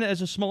Henson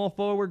as a small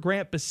forward,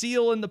 Grant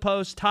Basile in the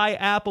post, Ty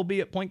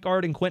Appleby at point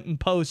guard, and Quentin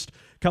Post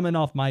coming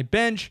off my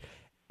bench.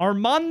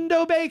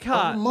 Armando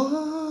Bacot,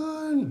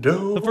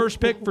 the first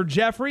pick for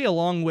Jeffrey,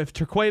 along with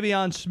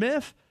Terquavion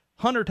Smith,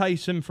 Hunter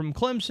Tyson from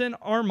Clemson,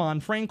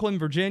 Armand Franklin,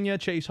 Virginia,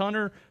 Chase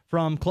Hunter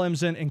from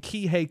Clemson, and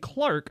Kihei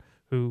Clark,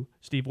 who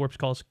Steve Warps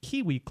calls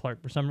Kiwi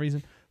Clark for some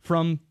reason,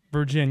 from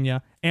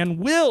Virginia. And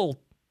Will,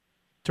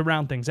 to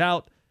round things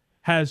out,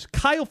 has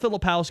Kyle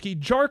Filipowski,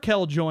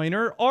 Jarkel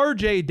Joyner,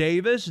 RJ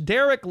Davis,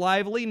 Derek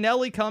Lively,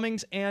 Nelly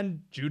Cummings, and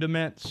Judah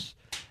Mintz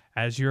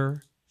as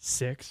your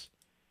 6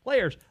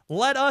 players.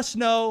 Let us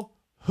know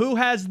who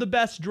has the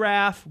best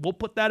draft. We'll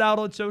put that out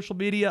on social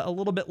media a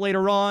little bit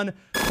later on.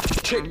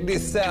 Check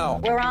this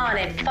out. We're on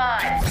in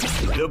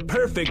 5. The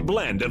perfect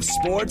blend of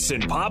sports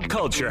and pop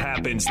culture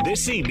happens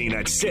this evening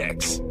at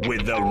 6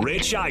 with The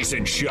Rich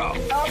Eisen Show.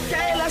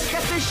 Okay, let's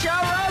get this show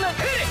rolling.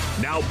 Hit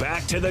it. Now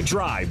back to The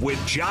Drive with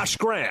Josh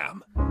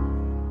Graham.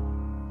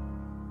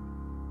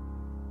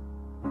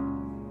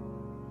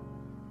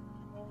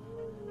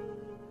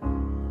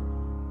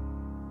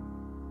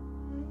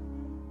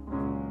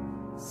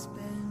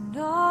 Spend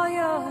all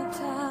your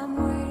time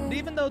waiting.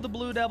 Even though the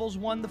Blue Devils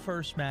won the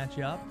first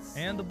matchup,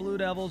 and the Blue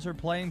Devils are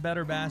playing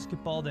better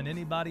basketball than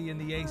anybody in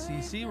the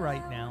ACC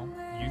right now,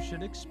 you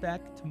should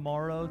expect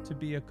tomorrow to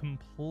be a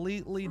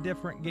completely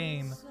different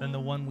game than the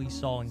one we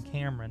saw in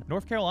Cameron.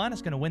 North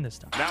Carolina's going to win this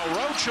time. Now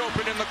Roach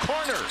open in the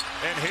corner,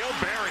 and he'll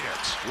bury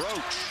it.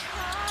 Roach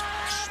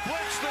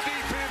splits the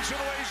defense and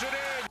lays it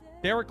in.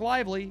 Derek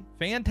Lively,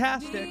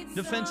 fantastic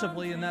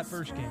defensively in that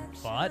first game.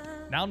 But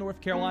now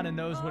North Carolina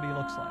knows what he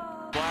looks like.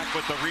 Black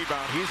with the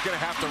rebound. He's going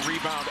to have to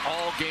rebound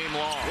all game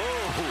long.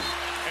 Whoa.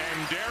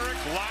 And Derek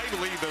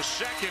Lively, the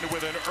second,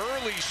 with an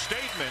early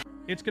statement.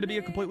 It's going to be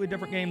a completely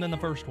different game than the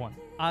first one.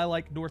 I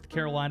like North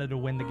Carolina to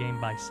win the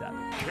game by 7.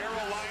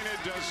 Carolina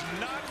does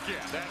not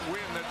get that win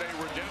that they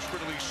were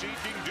desperately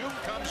seeking. Duke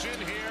comes in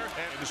here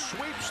and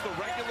sweeps the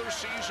regular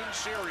season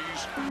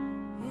series.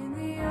 In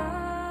the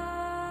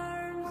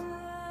arms of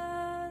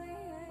the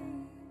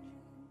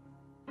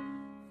age.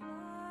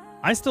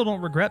 I still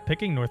don't regret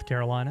picking North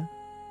Carolina.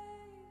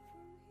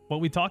 What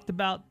we talked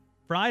about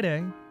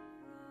Friday,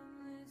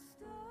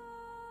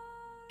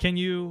 can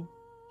you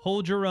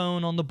hold your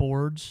own on the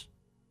boards?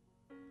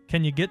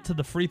 Can you get to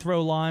the free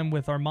throw line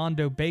with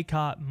Armando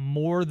Bacot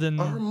more than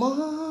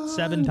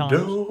 7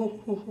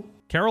 times?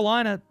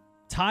 Carolina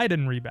tied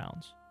in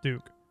rebounds,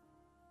 Duke.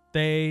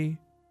 They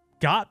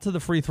got to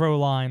the free throw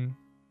line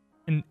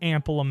an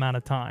ample amount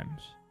of times.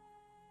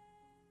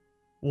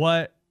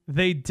 What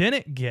they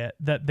didn't get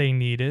that they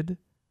needed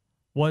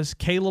was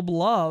Caleb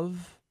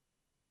Love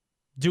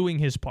doing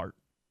his part.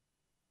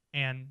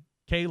 And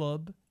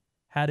Caleb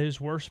had his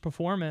worst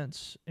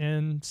performance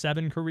in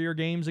 7 career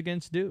games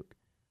against Duke.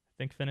 I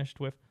think finished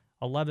with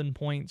 11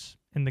 points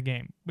in the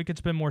game. We could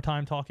spend more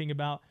time talking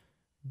about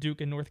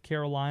Duke and North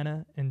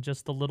Carolina in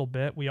just a little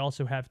bit. We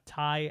also have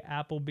Ty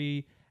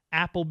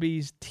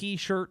Applebee's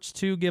t-shirts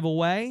to give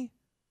away.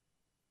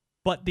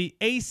 But the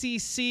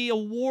ACC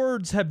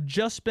awards have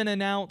just been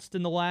announced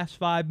in the last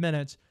 5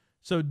 minutes.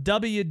 So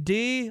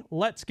WD,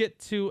 let's get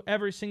to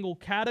every single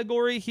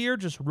category here.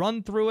 Just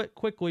run through it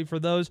quickly for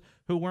those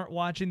who weren't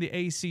watching the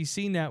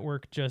ACC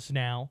network just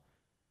now.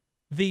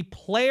 The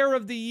player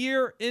of the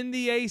year in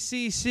the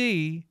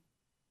ACC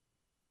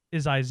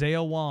is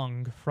Isaiah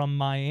Wong from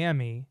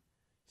Miami.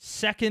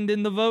 Second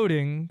in the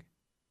voting,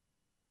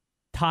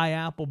 Ty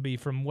Appleby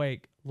from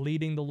Wake,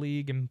 leading the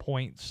league in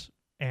points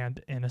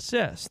and in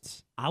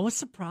assists. I was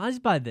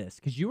surprised by this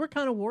because you were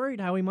kind of worried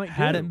how he might do.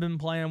 Hadn't been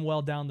playing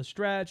well down the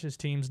stretch. His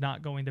team's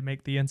not going to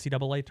make the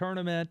NCAA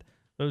tournament.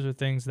 Those are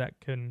things that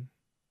can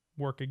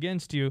work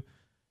against you.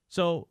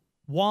 So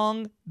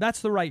Wong,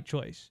 that's the right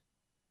choice.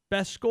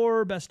 Best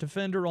scorer, best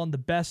defender on the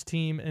best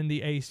team in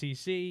the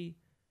ACC.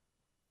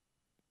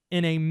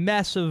 In a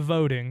mess of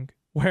voting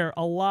where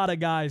a lot of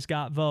guys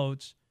got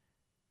votes,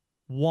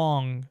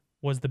 Wong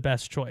was the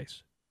best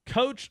choice.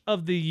 Coach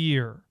of the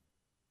Year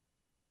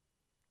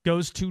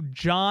goes to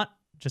John.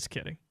 Just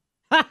kidding.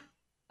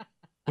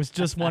 Was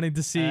just wanting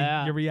to see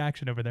your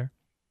reaction over there.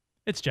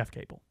 It's Jeff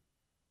Capel.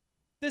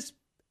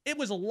 It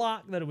was a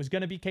lock that it was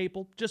going to be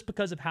Capel just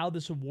because of how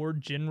this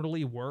award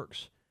generally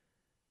works.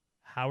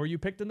 How are you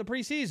picked in the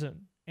preseason?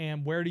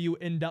 And where do you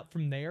end up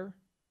from there?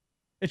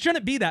 It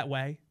shouldn't be that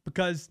way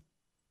because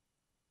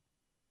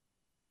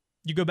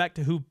you go back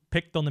to who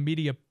picked on the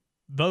media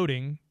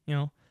voting,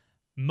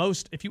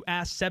 if you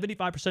ask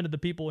 75% of the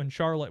people in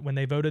Charlotte when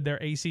they voted their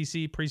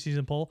ACC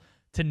preseason poll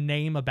to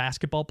name a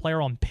basketball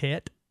player on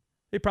Pitt,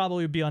 they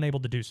probably would be unable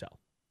to do so.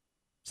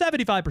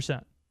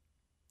 75%.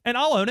 And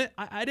I'll own it.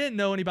 I didn't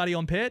know anybody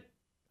on Pitt.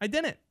 I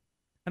didn't.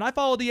 And I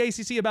followed the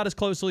ACC about as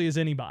closely as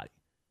anybody.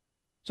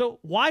 So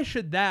why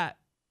should that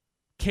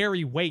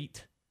carry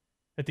weight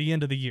at the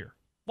end of the year?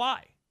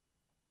 Why?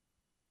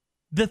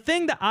 The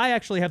thing that I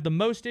actually have the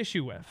most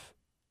issue with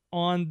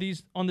on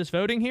this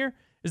voting here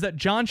is that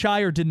Jon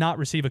Scheyer did not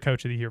receive a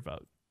Coach of the Year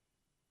vote.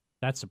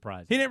 That's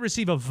surprising. He didn't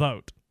receive a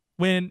vote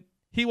when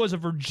he was a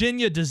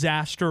Virginia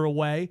disaster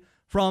away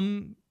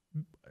from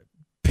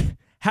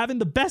having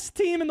the best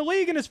team in the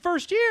league in his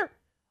first year.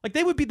 Like,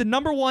 they would be the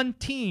number one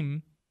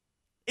team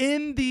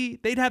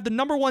they'd have the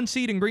number one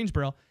seed in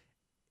Greensboro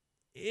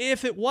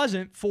if it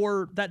wasn't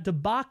for that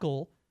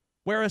debacle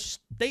where a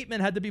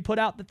statement had to be put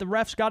out that the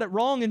refs got it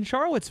wrong in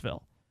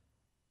Charlottesville.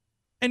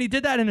 And he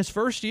did that in his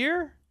first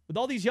year with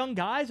all these young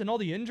guys and all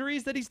the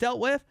injuries that he's dealt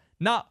with.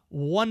 Not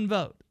one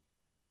vote.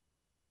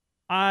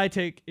 I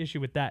take issue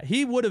with that.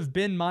 He would have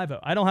been my vote.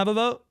 I don't have a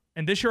vote.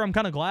 And this year I'm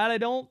kind of glad I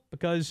don't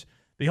because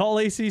the All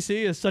ACC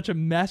is such a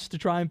mess to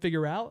try and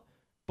figure out.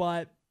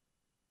 But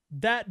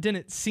that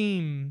didn't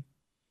seem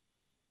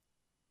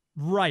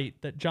right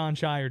that Jon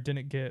Scheyer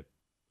didn't get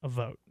a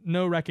vote.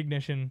 No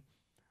recognition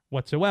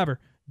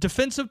whatsoever.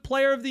 Defensive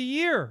Player of the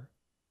Year,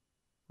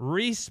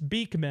 Reese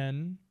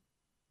Beekman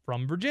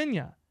from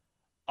Virginia.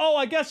 Oh,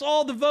 I guess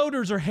all the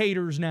voters are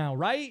haters now,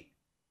 right?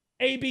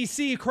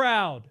 ABC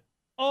crowd.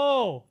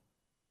 Oh,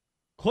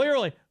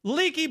 clearly.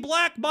 Leaky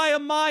Black by a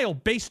mile.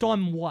 Based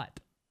on what?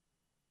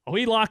 Oh,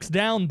 he locks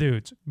down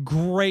dudes.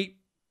 Great.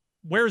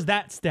 Where's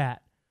that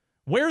stat?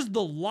 Where's the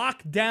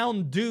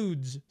lockdown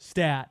dudes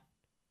stat?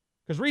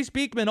 Because Reese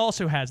Beekman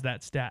also has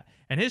that stat.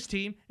 And his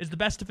team is the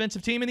best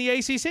defensive team in the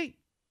ACC.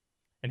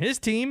 And his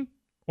team,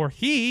 or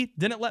he,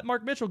 didn't let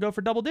Mark Mitchell go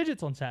for double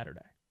digits on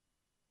Saturday.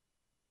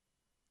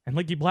 And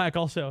Leaky Black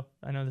also,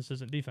 I know this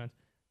isn't defense,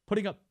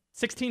 putting up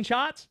 16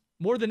 shots,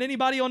 more than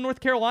anybody on North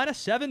Carolina,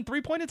 7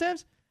 3-point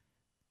attempts.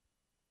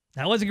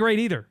 That wasn't great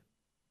either.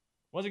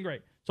 Wasn't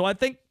great. So I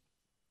think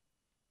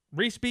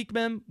Reese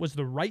Beekman was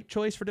the right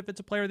choice for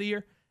Defensive Player of the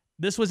Year.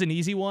 This was an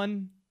easy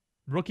one.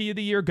 Rookie of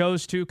the Year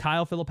goes to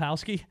Kyle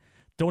Filipowski.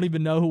 Don't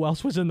even know who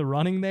else was in the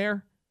running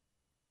there.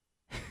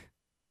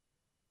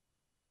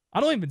 I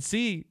don't even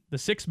see the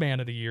Sixth Man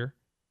of the Year.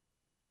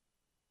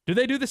 Do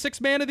they do the Sixth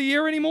Man of the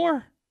Year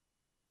anymore?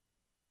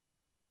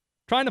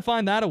 Trying to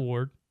find that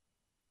award.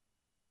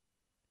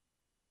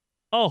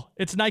 Oh,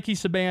 it's Nike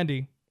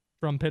Sabandy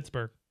from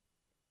Pittsburgh.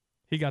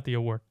 He got the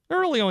award. There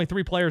are really only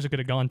 3 players it could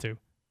have gone to.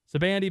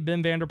 Sabandy,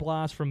 Ben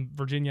Vanderplas from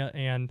Virginia,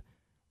 and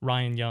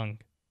Ryan Young.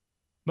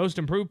 Most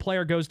improved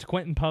player goes to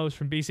Quentin Post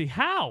from BC.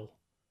 How?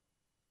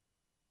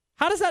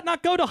 How does that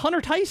not go to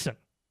Hunter Tyson?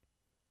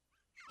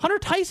 Hunter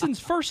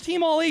Tyson's first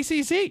team All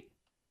ACC.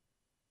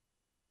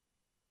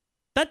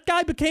 That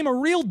guy became a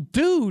real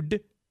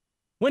dude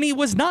when he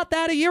was not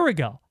that a year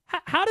ago.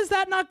 How does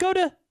that not go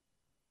to...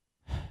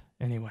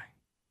 Anyway.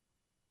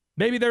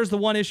 Maybe there's the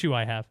one issue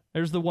I have.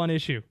 There's the one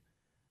issue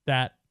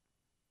that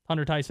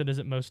Hunter Tyson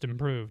isn't most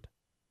improved.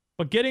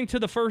 But getting to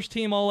the first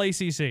team All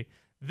ACC,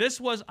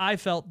 this was, I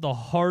felt, the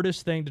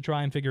hardest thing to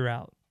try and figure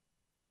out.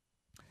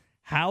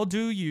 What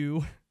do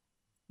you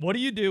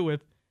do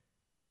with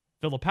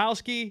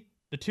Filipowski,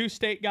 the 2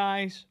 state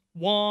guys,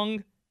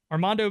 Wong,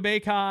 Armando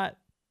Bacot,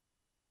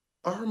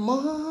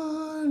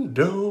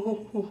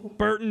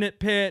 Burton at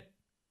Pitt,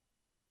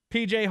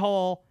 PJ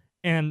Hall,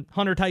 and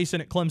Hunter Tyson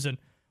at Clemson?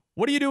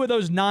 What do you do with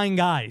those 9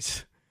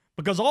 guys?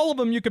 Because all of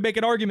them you could make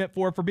an argument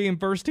for being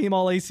first team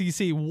All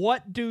ACC.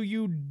 What do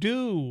you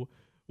do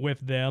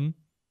with them?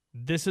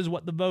 This is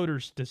what the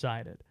voters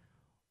decided.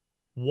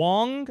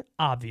 Wong,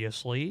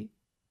 obviously.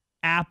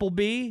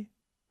 Appleby,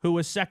 who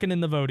was second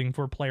in the voting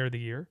for Player of the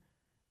Year.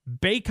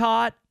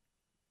 Bacot,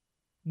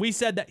 we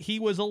said that he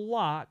was a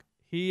lock.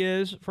 He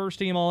is first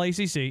team All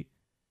ACC.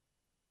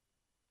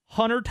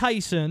 Hunter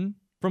Tyson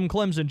from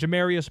Clemson.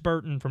 Jamarius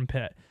Burton from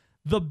Pitt.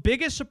 The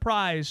biggest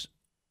surprise,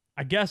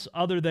 I guess,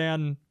 other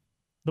than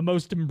the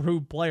most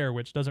improved player,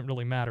 which doesn't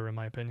really matter in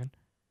my opinion,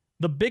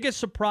 the biggest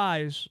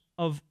surprise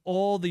of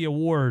all the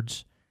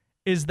awards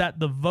is that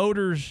the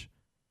voters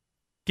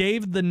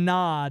gave the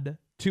nod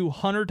to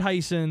Hunter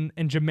Tyson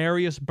and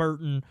Jamarius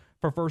Burton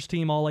for first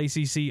team All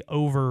ACC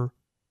over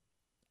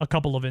a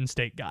couple of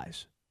in-state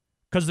guys.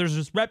 Because there's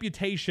this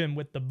reputation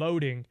with the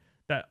voting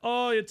that,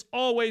 it's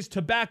always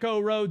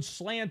Tobacco Road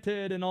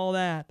slanted and all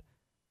that.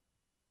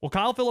 Well,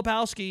 Kyle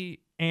Filipowski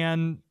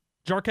and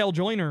Jarkel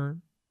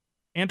Joyner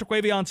and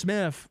Terquavion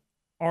Smith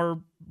are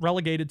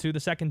relegated to the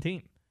second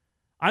team.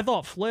 I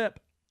thought Flip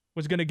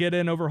was going to get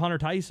in over Hunter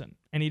Tyson,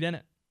 and he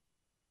didn't.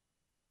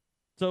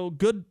 So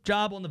good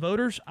job on the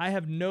voters. I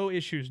have no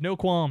issues, no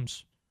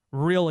qualms,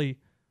 really,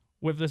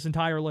 with this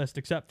entire list,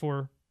 except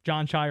for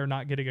John Shire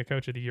not getting a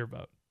Coach of the Year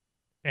vote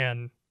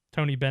and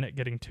Tony Bennett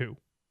getting 2.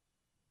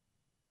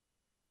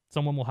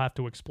 Someone will have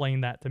to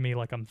explain that to me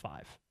like I'm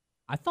 5.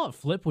 I thought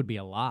Flip would be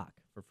a lock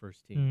for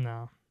first team.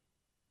 No.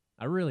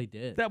 I really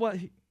did.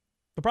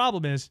 The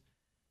problem is,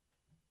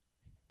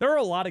 there are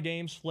a lot of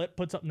games Flip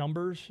puts up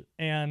numbers,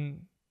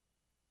 and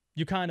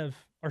you kind of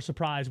are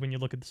surprised when you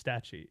look at the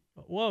stat sheet.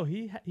 Whoa,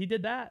 he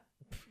did that.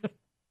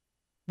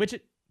 Which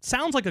it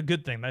sounds like a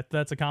good thing.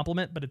 That's a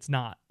compliment, but it's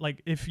not.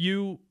 Like, if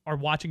you are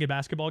watching a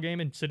basketball game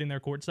and sitting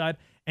there courtside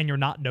and you're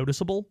not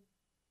noticeable.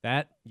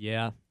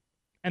 Yeah.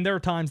 And there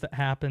are times that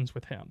happens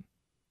with him.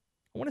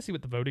 I want to see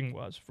what the voting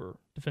was for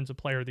Defensive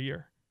Player of the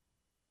Year.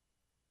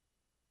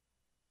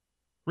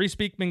 Reese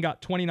Beekman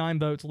got 29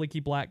 votes. Leaky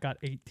Black got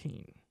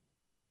 18.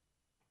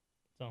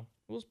 So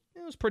it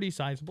was pretty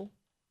sizable.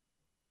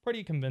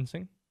 Pretty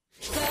convincing.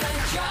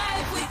 The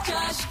Drive with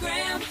Josh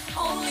Graham,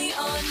 only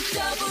on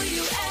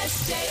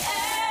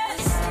WSJS.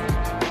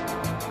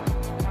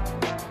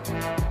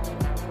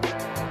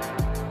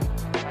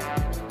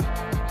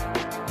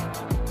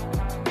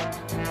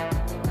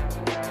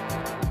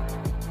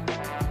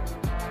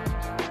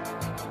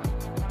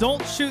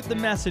 Don't shoot the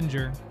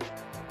messenger,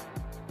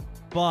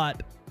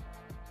 but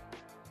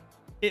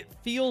it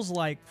feels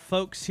like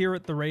folks here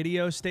at the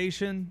radio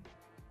station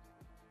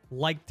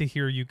like to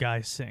hear you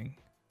guys sing.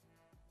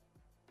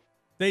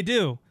 They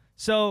do.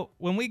 So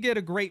when we get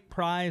a great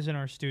prize in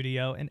our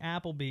studio, and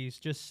Applebee's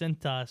just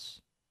sent us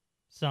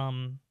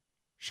some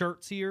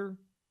shirts here,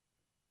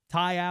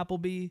 Ty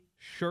Appleby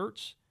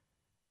shirts,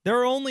 there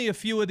are only a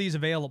few of these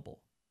available.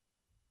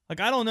 Like,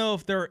 I don't know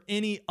if there are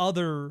any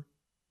other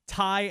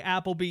Ty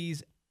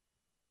Applebee's.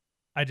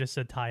 I just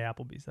said Ty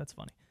Applebee's. That's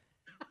funny.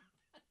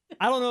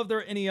 I don't know if there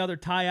are any other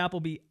Ty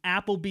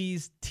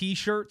Applebee's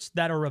t-shirts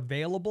that are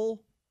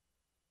available.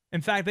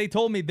 In fact, they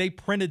told me they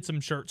printed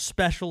some shirts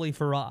specially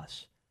for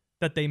us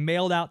that they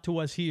mailed out to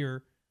us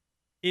here.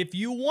 If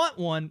you want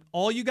one,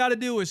 all you got to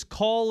do is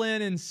call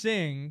in and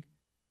sing.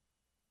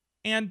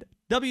 And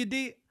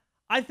WD,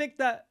 I think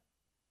that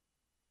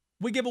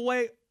we give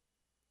away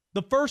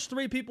the first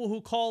 3 people who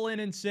call in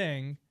and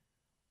sing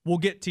will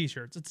get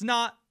t-shirts. It's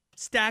not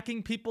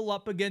stacking people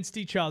up against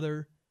each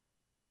other.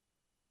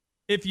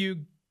 If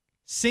you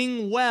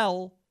sing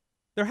well,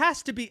 there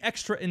has to be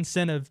extra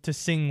incentive to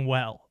sing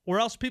well, or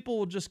else people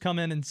will just come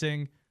in and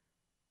sing,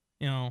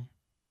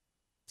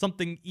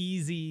 something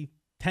easy,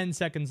 10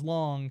 seconds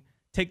long,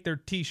 take their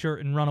t-shirt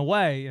and run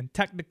away, and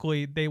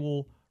technically they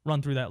will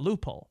run through that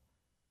loophole.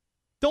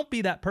 Don't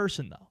be that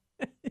person,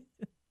 though.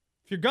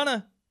 If you're going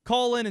to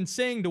call in and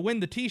sing to win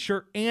the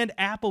t-shirt and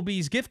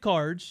Applebee's gift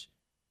cards,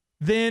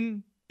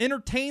 then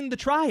entertain the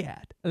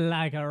triad.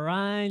 Like a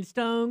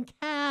rhinestone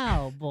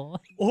cowboy.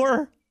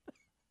 Or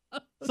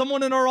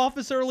someone in our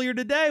office earlier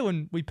today,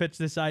 when we pitched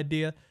this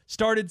idea,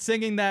 started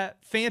singing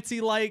that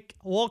Fancy Like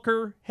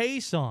Walker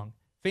Hayes song,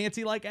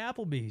 Fancy Like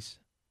Applebee's,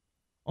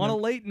 on a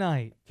late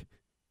night.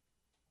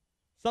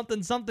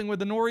 Something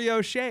with an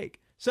Oreo shake.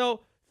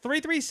 So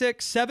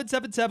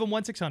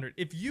 336-777-1600.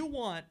 If you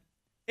want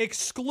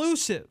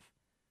exclusive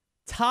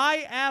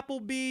Ty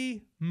Appleby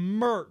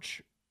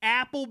merch,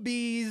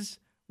 Applebee's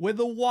with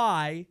a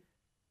Y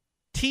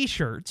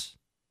t-shirts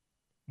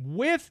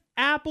with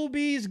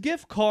Applebee's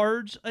gift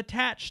cards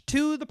attached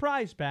to the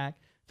prize pack,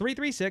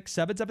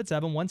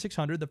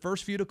 336-777-1600. The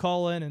first few to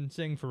call in and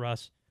sing for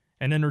us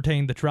and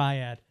entertain the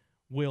triad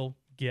will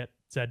get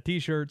said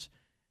t-shirts.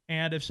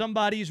 And if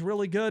somebody's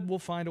really good, we'll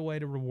find a way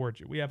to reward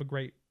you. We have a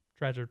great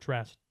treasure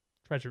chest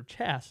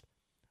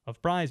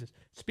of prizes.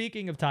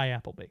 Speaking of Ty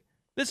Appleby,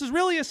 this is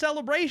really a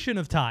celebration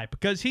of Ty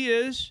because he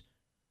is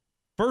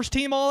first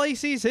team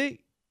All-ACC,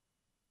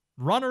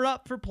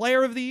 runner-up for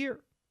Player of the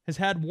Year, has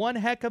had one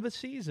heck of a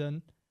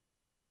season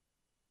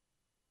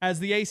as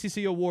the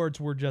ACC awards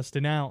were just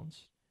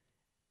announced.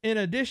 In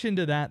addition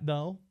to that,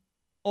 though,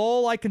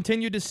 all I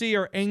continue to see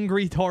are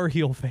angry Tar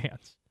Heel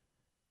fans.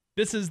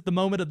 This is the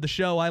moment of the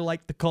show I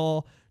like to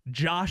call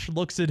Josh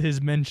looks at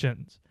his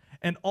mentions.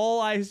 And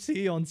all I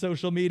see on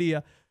social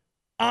media,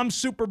 I'm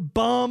super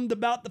bummed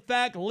about the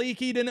fact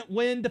Leaky didn't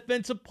win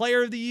Defensive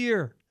Player of the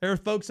Year. There are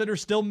folks that are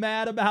still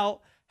mad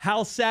about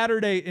how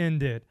Saturday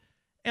ended.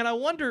 And I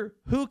wonder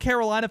who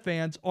Carolina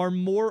fans are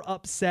more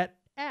upset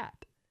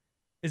at.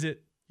 Is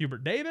it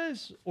Hubert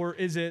Davis, or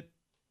is it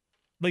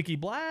Leaky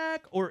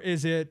Black, or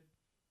is it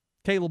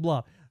Caleb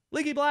Love?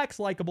 Leaky Black's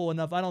likable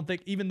enough, I don't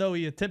think, even though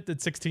he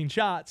attempted 16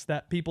 shots,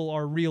 that people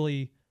are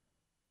really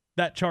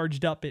that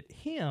charged up at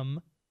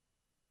him.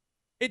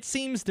 It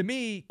seems to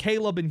me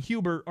Caleb and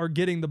Hubert are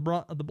getting the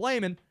brunt of the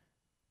blame, and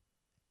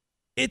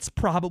it's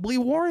probably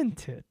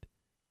warranted.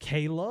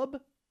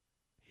 Caleb,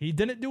 he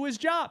didn't do his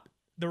job.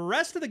 The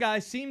rest of the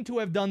guys seem to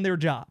have done their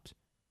jobs.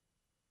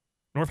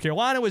 North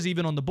Carolina was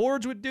even on the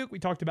boards with Duke. We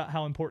talked about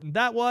how important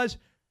that was.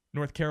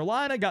 North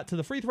Carolina got to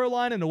the free throw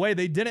line in a way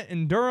they didn't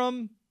in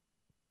Durham.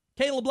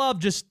 Caleb Love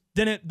just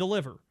didn't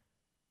deliver.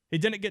 He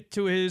didn't get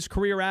to his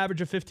career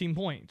average of 15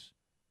 points,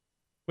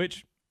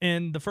 which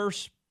in the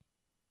first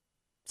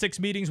 6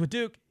 meetings with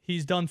Duke,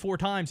 he's done 4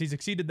 times. He's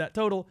exceeded that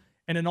total.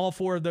 And in all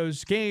 4 of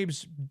those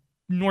games,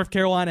 North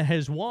Carolina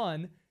has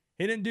won.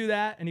 He didn't do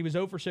that, and he was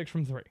 0 for 6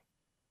 from 3.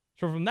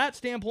 So from that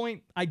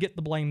standpoint, I get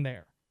the blame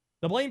there.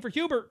 The blame for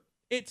Hubert,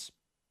 it's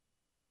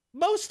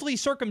mostly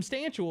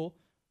circumstantial,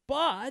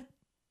 but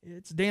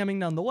it's damning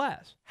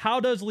nonetheless.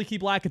 How does Leaky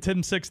Black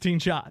attempt 16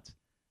 shots?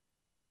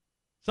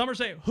 Some are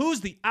saying,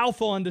 who's the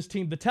alpha on this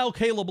team to tell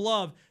Caleb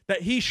Love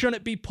that he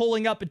shouldn't be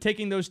pulling up and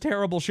taking those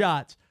terrible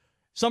shots?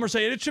 Some are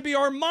saying it should be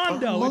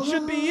Armando. It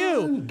should be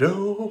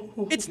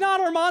you. It's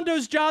not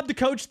Armando's job to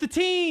coach the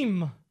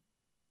team.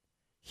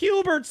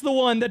 Hubert's the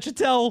one that should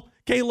tell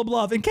Caleb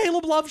Love, and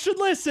Caleb Love should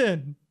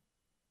listen.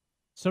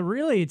 So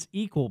really, it's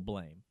equal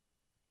blame.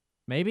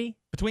 Maybe?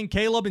 Between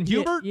Caleb and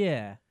Hubert?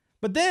 Yeah.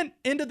 But then,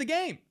 end of the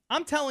game.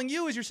 I'm telling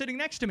you as you're sitting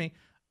next to me,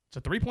 it's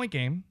a 3-point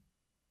game.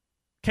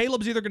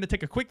 Caleb's either going to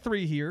take a quick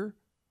 3 here,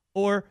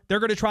 or they're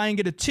going to try and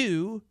get a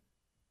 2,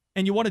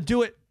 and you want to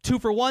do it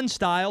 2-for-1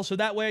 style, so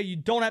that way you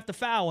don't have to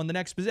foul in the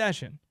next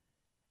possession.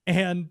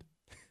 And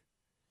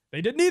they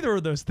did neither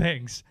of those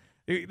things.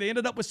 They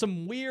ended up with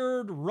some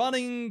weird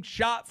running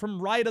shot from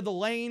right of the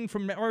lane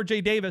from R.J.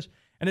 Davis,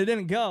 and it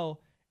didn't go.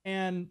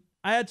 And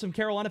I had some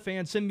Carolina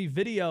fans send me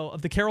video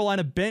of the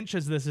Carolina bench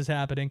as this is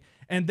happening,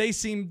 and they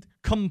seemed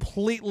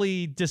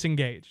completely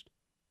disengaged.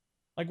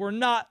 Like, we're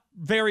not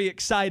very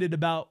excited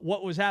about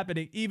what was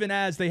happening, even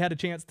as they had a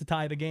chance to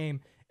tie the game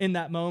in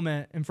that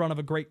moment in front of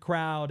a great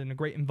crowd and a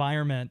great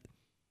environment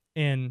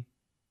in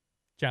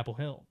Chapel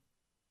Hill.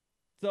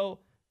 So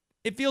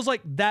it feels like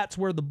that's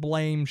where the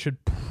blame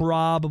should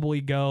probably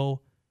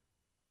go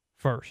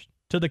first,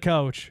 to the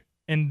coach,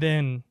 and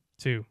then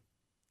to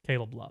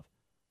Caleb Love.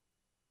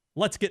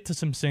 Let's get to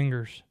some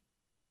singers.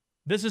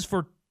 This is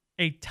for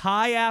a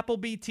Ty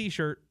Appleby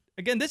t-shirt.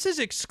 Again, this is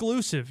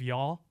exclusive,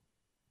 y'all.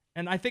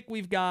 And I think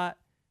we've got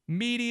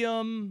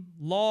medium,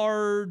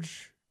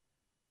 large,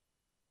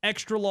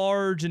 extra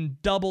large,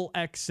 and double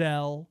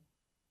XL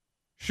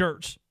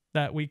shirts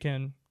that we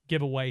can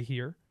give away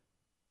here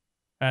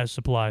as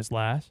supplies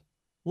last.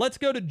 Let's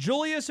go to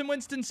Julius in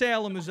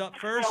Winston-Salem, who's up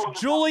first.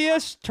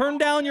 Julius, turn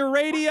down your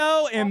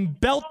radio and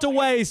belt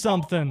away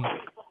something. All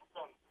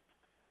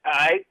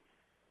right.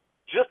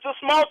 Just a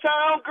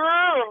small-town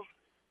girl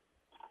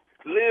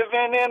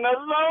living in a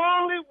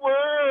lonely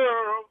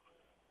world.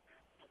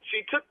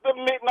 She took the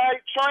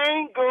midnight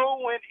train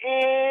going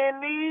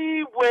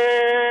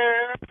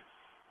anywhere.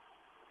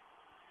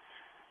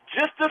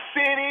 Just a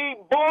city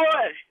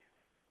boy,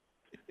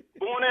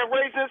 born and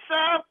raised in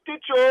South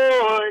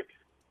Detroit.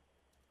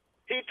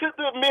 He took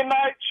the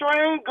midnight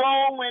train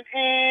going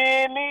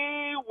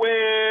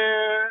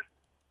anywhere.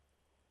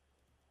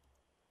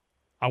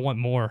 I want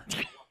more.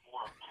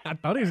 I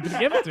thought he was going to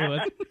give it to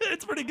us.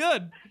 It's pretty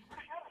good.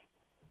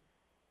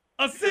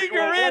 A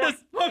singer and a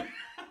smoke.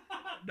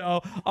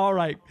 No. All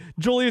right.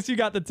 Julius, you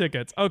got the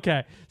tickets.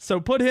 Okay. So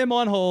put him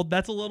on hold.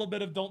 That's a little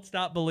bit of Don't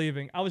Stop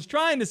Believing. I was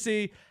trying to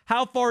see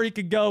how far he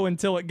could go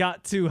until it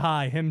got too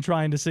high, him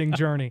trying to sing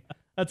Journey.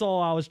 That's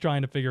all I was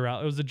trying to figure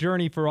out. It was a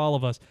journey for all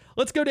of us.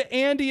 Let's go to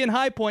Andy in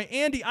High Point.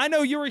 Andy, I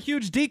know you're a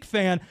huge Deke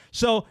fan,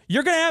 so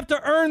you're going to have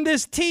to earn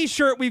this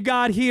t-shirt we've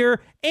got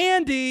here.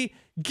 Andy,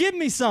 give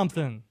me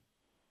something.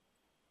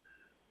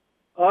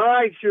 All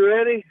right, you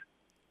ready?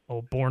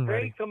 Oh, born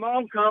ready. Hey, come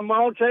on,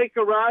 take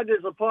a ride.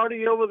 There's a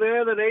party over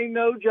there that ain't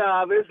no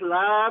job. It's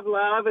live,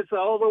 it's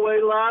all the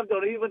way live.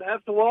 Don't even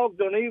have to walk,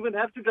 don't even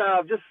have to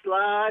drive. Just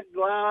slide,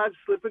 glide,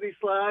 slippity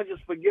slide.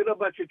 Just forget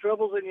about your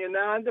troubles and your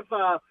 9 to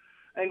 5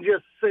 and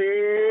just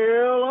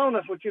sail on.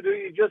 That's what you do.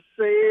 You just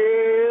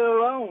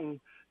sail on.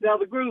 Now,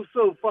 the groove's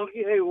so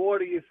funky. Hey, what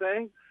do you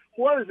think?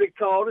 What is it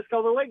called? It's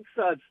called the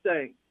Lakeside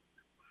Sting.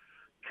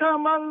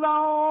 Come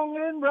along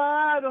and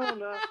ride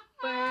on a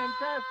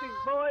fantastic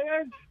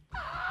voyage.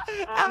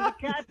 I'm the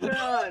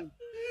captain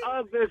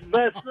of this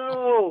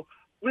vessel.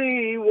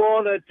 We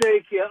want to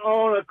take you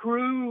on a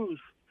cruise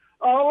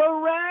all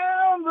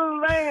around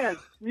the land.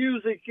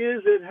 Music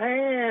is at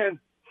hand.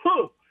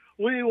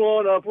 We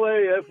want to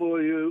play it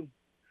for you.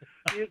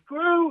 Your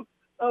crew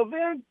of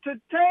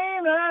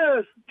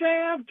entertainers,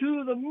 jam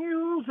to the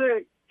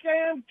music,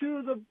 jam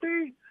to the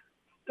beat.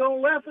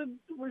 Don't let it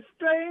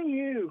restrain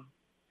you.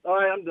 All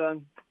right, I'm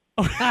done.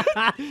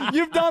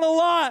 You've done a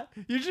lot.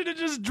 You should have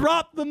just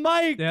dropped the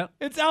mic. Yep.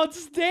 It's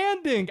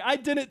outstanding. I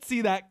didn't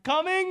see that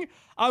coming.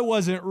 I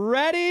wasn't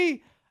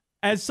ready.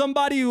 As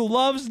somebody who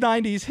loves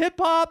 90s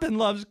hip-hop and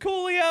loves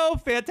Coolio,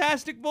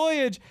 Fantastic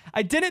Voyage,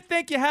 I didn't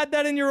think you had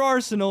that in your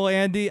arsenal,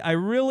 Andy. I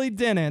really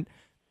didn't.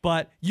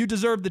 But you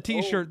deserve the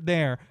t-shirt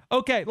there.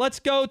 Okay, let's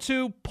go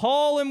to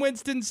Paul in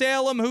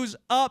Winston-Salem, who's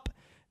up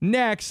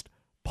next.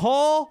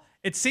 Paul,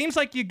 it seems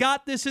like you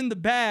got this in the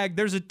bag.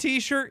 There's a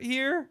t-shirt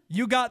here.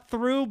 You got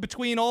through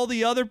between all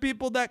the other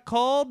people that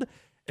called.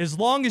 As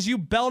long as you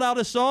belt out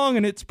a song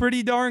and it's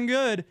pretty darn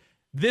good,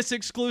 this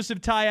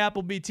exclusive Ty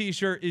Appleby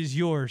t-shirt is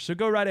yours. So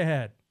go right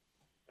ahead.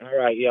 All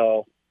right,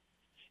 y'all.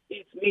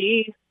 It's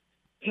me,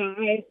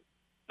 Ty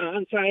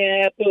I'm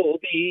Tyree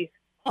Appleby.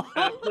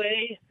 I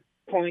play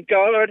point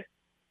guard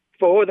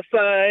for the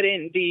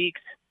Fighting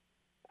Deeks.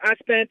 I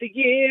spent a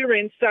year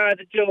inside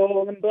the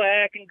Joel in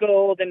black and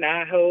gold, and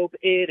I hope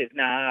it is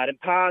not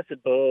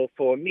impossible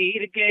for me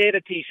to get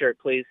a T-shirt,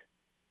 please.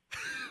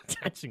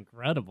 That's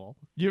incredible.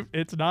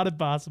 It's not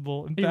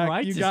impossible. In He fact,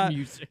 writes his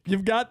music.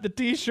 You've got the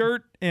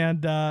T-shirt,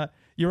 and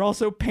you're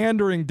also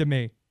pandering to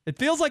me. It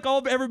feels like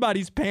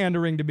everybody's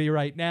pandering to me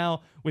right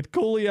now with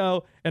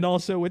Coolio and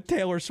also with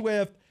Taylor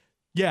Swift.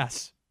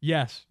 Yes,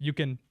 you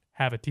can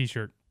have a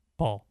T-shirt,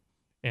 Paul,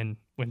 in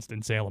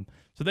Winston-Salem.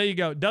 So there you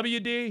go.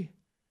 WD,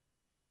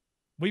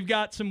 we've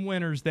got some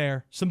winners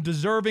there, some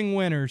deserving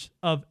winners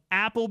of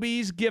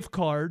Applebee's gift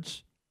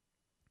cards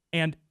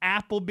and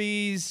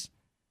Applebee's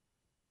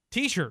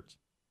T-shirts.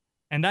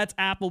 And that's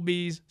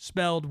Applebee's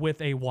spelled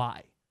with a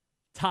Y.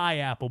 Ty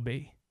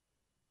Appleby.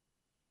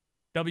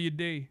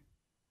 WD.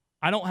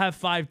 I don't have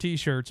 5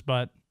 T-shirts,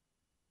 but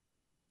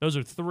those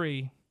are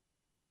 3.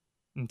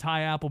 And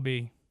Ty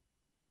Appleby.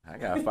 I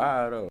got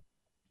 5, though.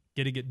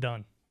 Get it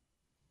done.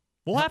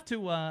 We'll have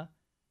to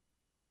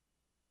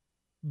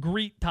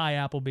greet Ty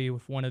Appleby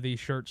with one of these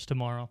shirts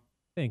tomorrow.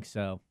 Think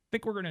so.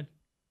 Think we're going to...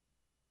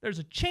 There's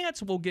a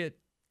chance we'll get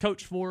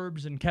Coach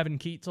Forbes and Kevin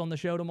Keats on the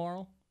show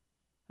tomorrow.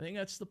 I think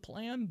that's the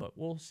plan, but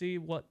we'll see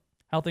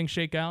how things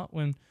shake out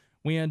when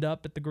we end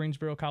up at the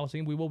Greensboro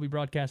Coliseum. We will be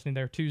broadcasting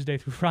there Tuesday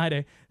through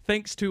Friday.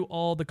 Thanks to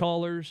all the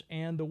callers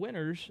and the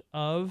winners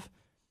of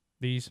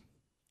these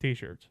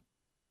T-shirts.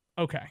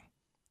 Okay.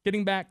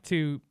 Getting back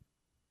to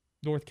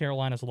North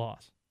Carolina's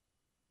loss.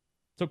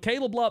 So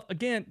Caleb Love,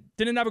 again,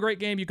 didn't have a great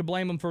game. You could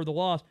blame him for the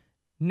loss.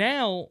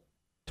 Now,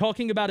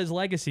 talking about his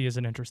legacy is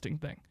an interesting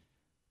thing.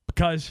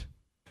 Because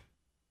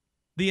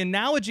the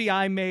analogy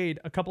I made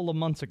a couple of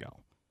months ago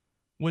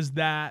was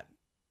that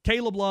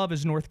Caleb Love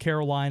is North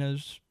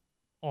Carolina's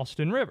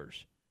Austin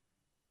Rivers.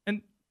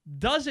 And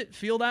does it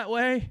feel that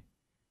way?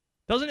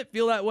 Doesn't it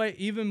feel that way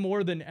even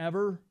more than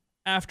ever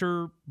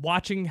after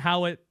watching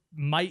how it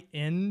might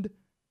end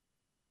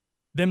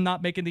them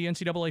not making the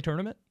NCAA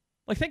tournament?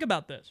 Like, think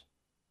about this.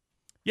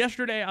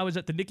 Yesterday, I was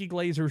at the Nikki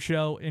Glazer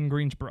show in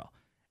Greensboro,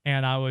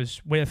 and I was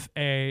with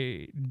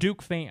a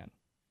Duke fan.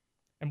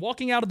 And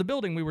walking out of the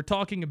building,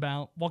 walking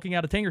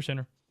out of Tanger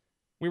Center,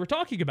 we were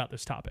talking about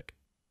this topic.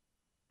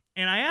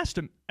 And I asked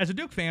him, as a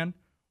Duke fan,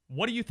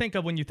 what do you think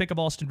of when you think of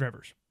Austin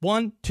Rivers?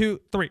 1, 2,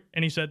 3.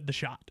 And he said, the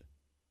shot.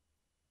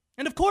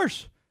 And of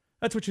course,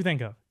 that's what you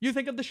think of. You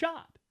think of the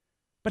shot.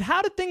 But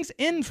how did things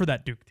end for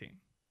that Duke team?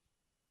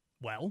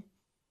 Well,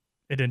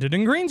 it ended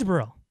in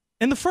Greensboro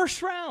in the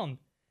first round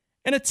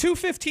in a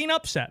 2-15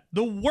 upset.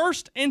 The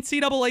worst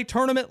NCAA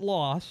tournament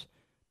loss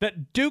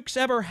that Duke's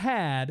ever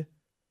had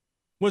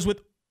was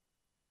with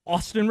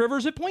Austin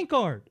Rivers at point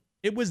guard.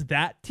 It was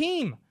that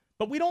team.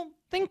 But we don't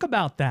think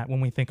about that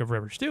when we think of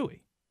Rivers, do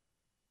we?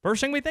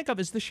 First thing we think of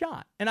is the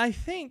shot. And I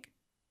think,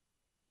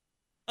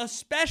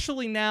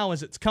 especially now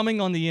as it's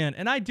coming on the end,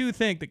 and I do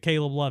think that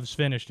Caleb Love's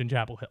finished in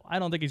Chapel Hill. I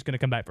don't think he's going to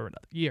come back for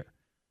another year.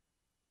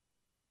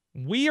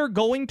 We are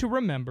going to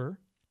remember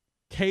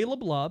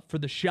Caleb Love for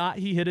the shot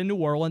he hit in New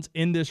Orleans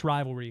in this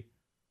rivalry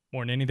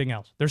more than anything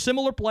else. They're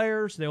similar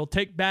players. They'll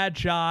take bad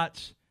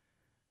shots.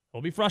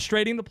 They'll be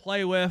frustrating to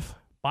play with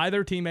by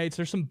their teammates.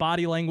 There's some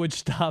body language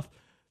stuff.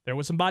 There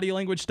was some body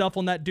language stuff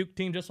on that Duke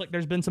team, just like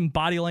there's been some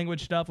body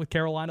language stuff with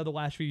Carolina the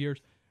last few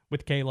years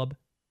with Caleb.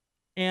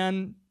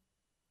 And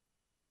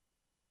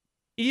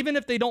even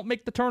if they don't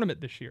make the tournament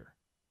this year,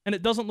 and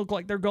it doesn't look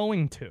like they're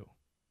going to,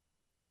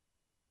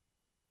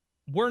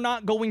 we're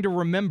not going to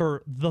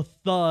remember the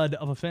thud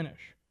of a finish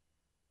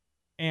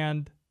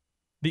and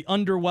the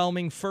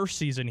underwhelming first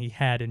season he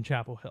had in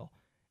Chapel Hill.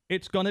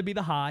 It's going to be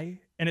the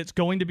high, and it's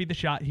going to be the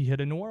shot he hit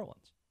in New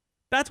Orleans.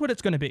 That's what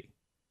it's going to be.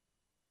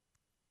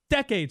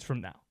 Decades from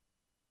now.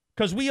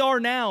 Because we are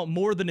now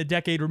more than a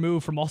decade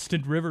removed from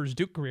Austin Rivers'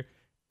 Duke career.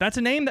 That's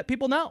a name that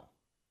people know.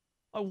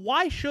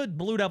 Why should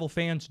Blue Devil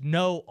fans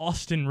know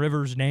Austin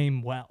Rivers'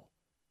 name well?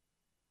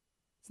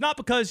 It's not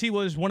because he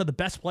was one of the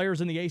best players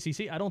in the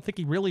ACC. I don't think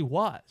he really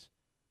was.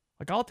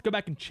 I'll have to go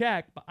back and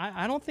check, but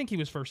I don't think he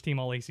was first team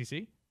all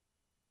ACC.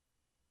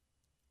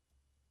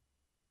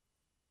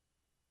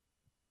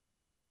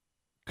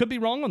 Could be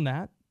wrong on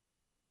that,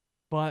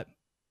 but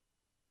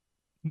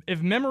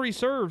if memory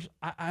serves,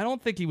 I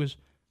don't think he was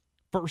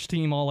first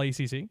team all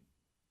ACC.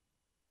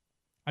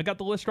 I got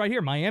the list right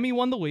here. Miami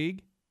won the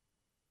league.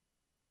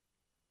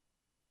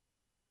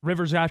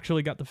 Rivers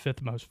actually got the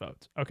 5th most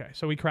votes. Okay,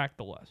 so we cracked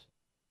the list.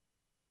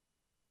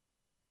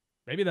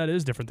 Maybe that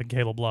is different than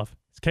Caleb Love.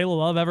 Is Caleb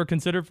Love ever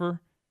considered for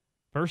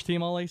first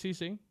team all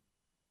ACC?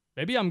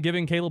 Maybe I'm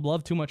giving Caleb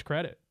Love too much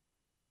credit.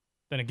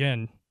 Then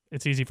again,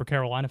 it's easy for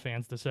Carolina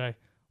fans to say,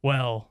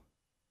 well,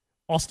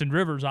 Austin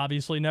Rivers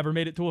obviously never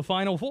made it to a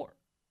Final Four.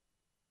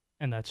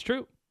 And that's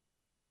true.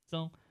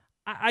 So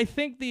I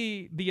think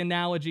the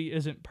analogy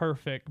isn't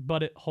perfect,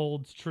 but it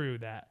holds true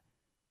that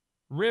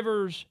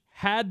Rivers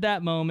had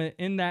that moment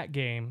in that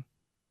game.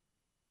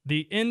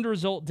 The end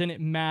result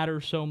didn't matter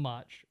so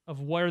much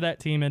of where that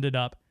team ended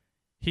up.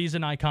 He's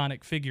an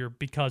iconic figure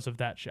because of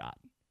that shot.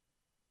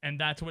 And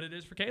that's what it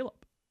is for Caleb.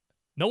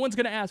 No one's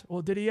going to ask,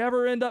 well, did he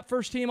ever end up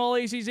first team all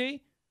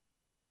ACC?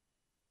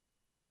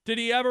 Did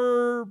he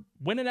ever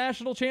win a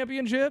national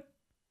championship?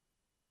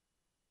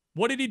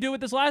 What did he do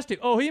with this last team?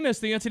 Oh, he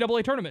missed the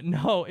NCAA tournament.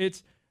 No,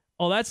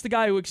 that's the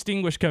guy who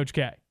extinguished Coach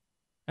K.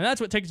 And that's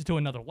what takes it to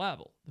another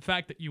level. The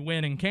fact that you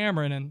win in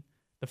Cameron and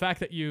the fact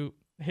that you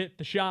hit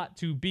the shot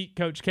to beat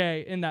Coach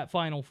K in that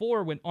Final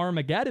Four when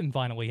Armageddon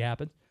finally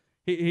happens,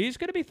 he's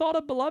going to be thought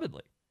of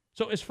belovedly.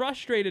 So as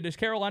frustrated as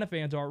Carolina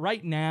fans are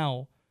right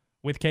now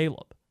with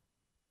Caleb,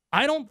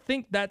 I don't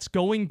think that's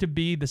going to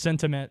be the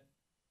sentiment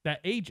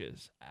that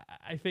ages.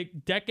 I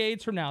think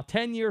decades from now,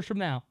 10 years from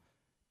now,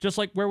 just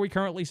like where we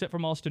currently sit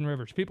from Austin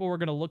Rivers, people are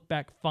going to look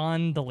back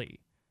fondly,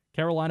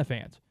 Carolina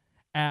fans,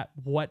 at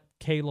what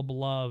Caleb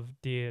Love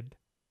did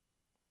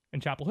in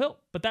Chapel Hill.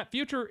 But that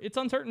future, it's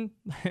uncertain.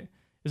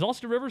 Is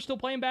Austin Rivers still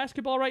playing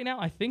basketball right now?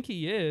 I think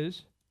he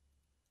is.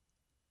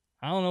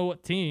 I don't know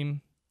what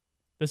team.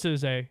 This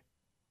is a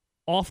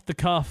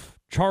off-the-cuff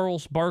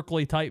Charles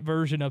Barkley type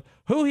version of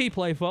who he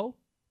play for.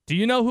 Do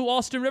you know who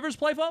Austin Rivers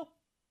play for?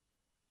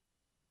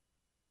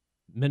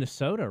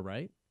 Minnesota,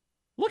 right?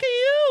 Look at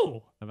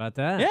you. How about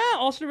that? Yeah,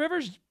 Austin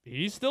Rivers,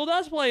 he still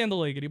does play in the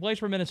league, and he plays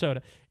for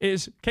Minnesota.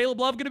 Is Caleb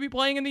Love going to be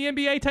playing in the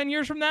NBA 10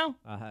 years from now?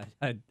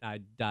 I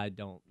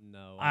don't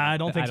know. I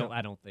don't think so.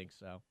 I don't think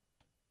so.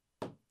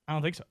 I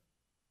don't think so.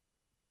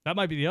 That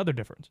might be the other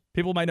difference.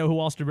 People might know who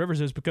Austin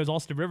Rivers is because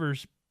Austin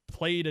Rivers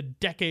played a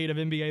decade of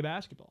NBA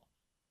basketball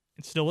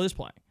and still is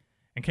playing.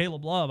 And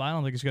Caleb Love, I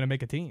don't think is going to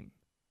make a team.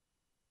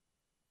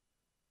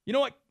 You know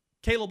what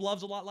Caleb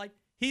Love's a lot like?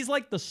 He's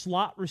like the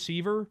slot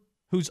receiver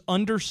who's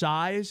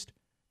undersized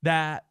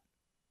that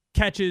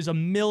catches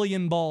 1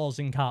 million balls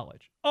in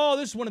college. Oh,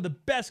 this is one of the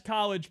best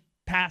college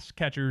pass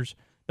catchers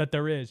that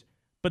there is,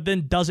 but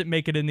then doesn't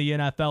make it in the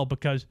NFL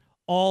because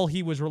all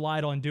he was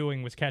relied on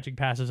doing was catching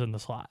passes in the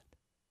slot.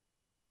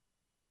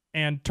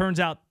 And turns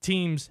out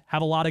teams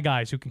have a lot of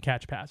guys who can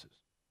catch passes,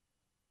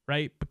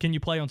 right? But can you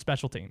play on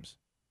special teams?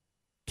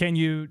 Can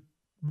you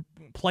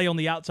play on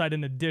the outside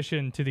in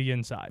addition to the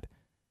inside?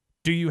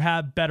 Do you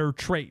have better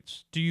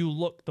traits? Do you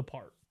look the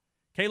part?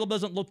 Caleb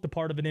doesn't look the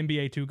part of an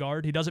NBA 2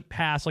 guard. He doesn't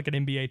pass like an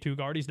NBA 2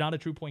 guard. He's not a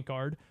true point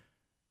guard.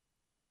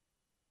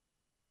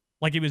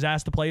 Like he was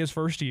asked to play his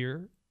first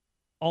year.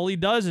 All he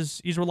does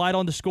is he's relied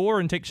on to score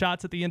and take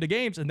shots at the end of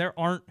games, and there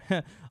aren't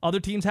other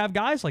teams have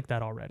guys like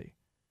that already.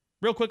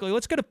 Real quickly,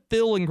 let's go to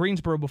Phil in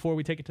Greensboro before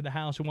we take it to the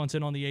house who wants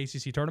in on the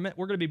ACC tournament.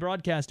 We're going to be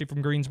broadcasting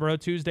from Greensboro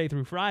Tuesday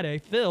through Friday.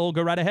 Phil,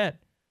 go right ahead.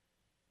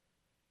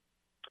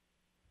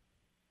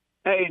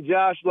 Hey,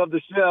 Josh, love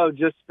the show.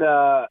 Just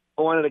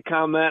wanted to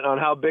comment on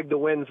how big the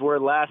wins were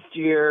last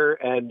year.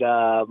 And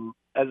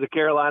as a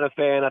Carolina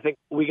fan, I think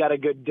we got a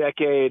good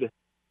decade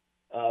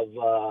of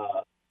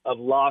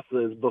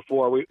losses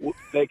before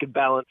they could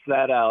balance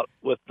that out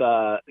with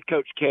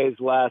Coach K's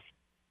last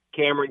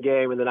Cameron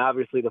game and then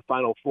obviously the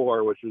Final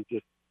Four, which was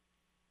just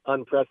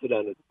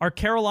unprecedented. Are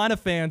Carolina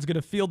fans going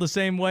to feel the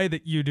same way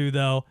that you do,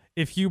 though,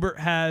 if Hubert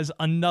has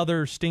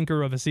another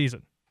stinker of a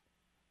season?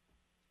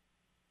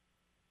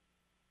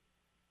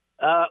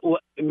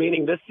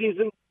 Meaning this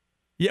season?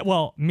 Yeah,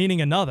 well,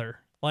 meaning another.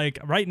 Like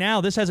right now,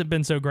 this hasn't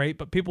been so great,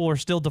 but people are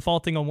still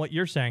defaulting on what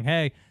you're saying.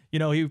 Hey,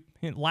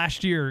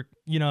 last year,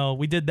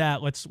 we did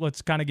that.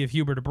 Let's kind of give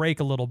Hubert a break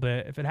a little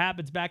bit. If it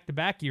happens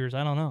back-to-back years,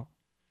 I don't know.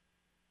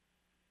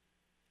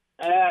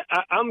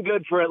 I'm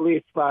good for at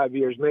least 5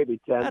 years, maybe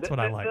 10. That's what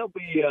I like.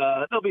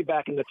 They'll be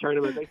back in the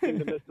tournament. They seem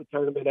to miss the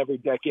tournament every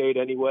decade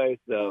anyway.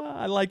 So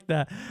I like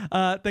that.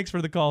 Thanks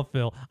for the call,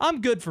 Phil. I'm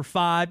good for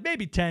 5,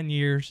 maybe 10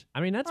 years. I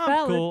mean, that's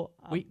valid. Cool.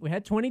 We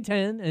had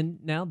 2010, and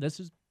now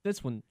this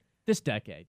decade.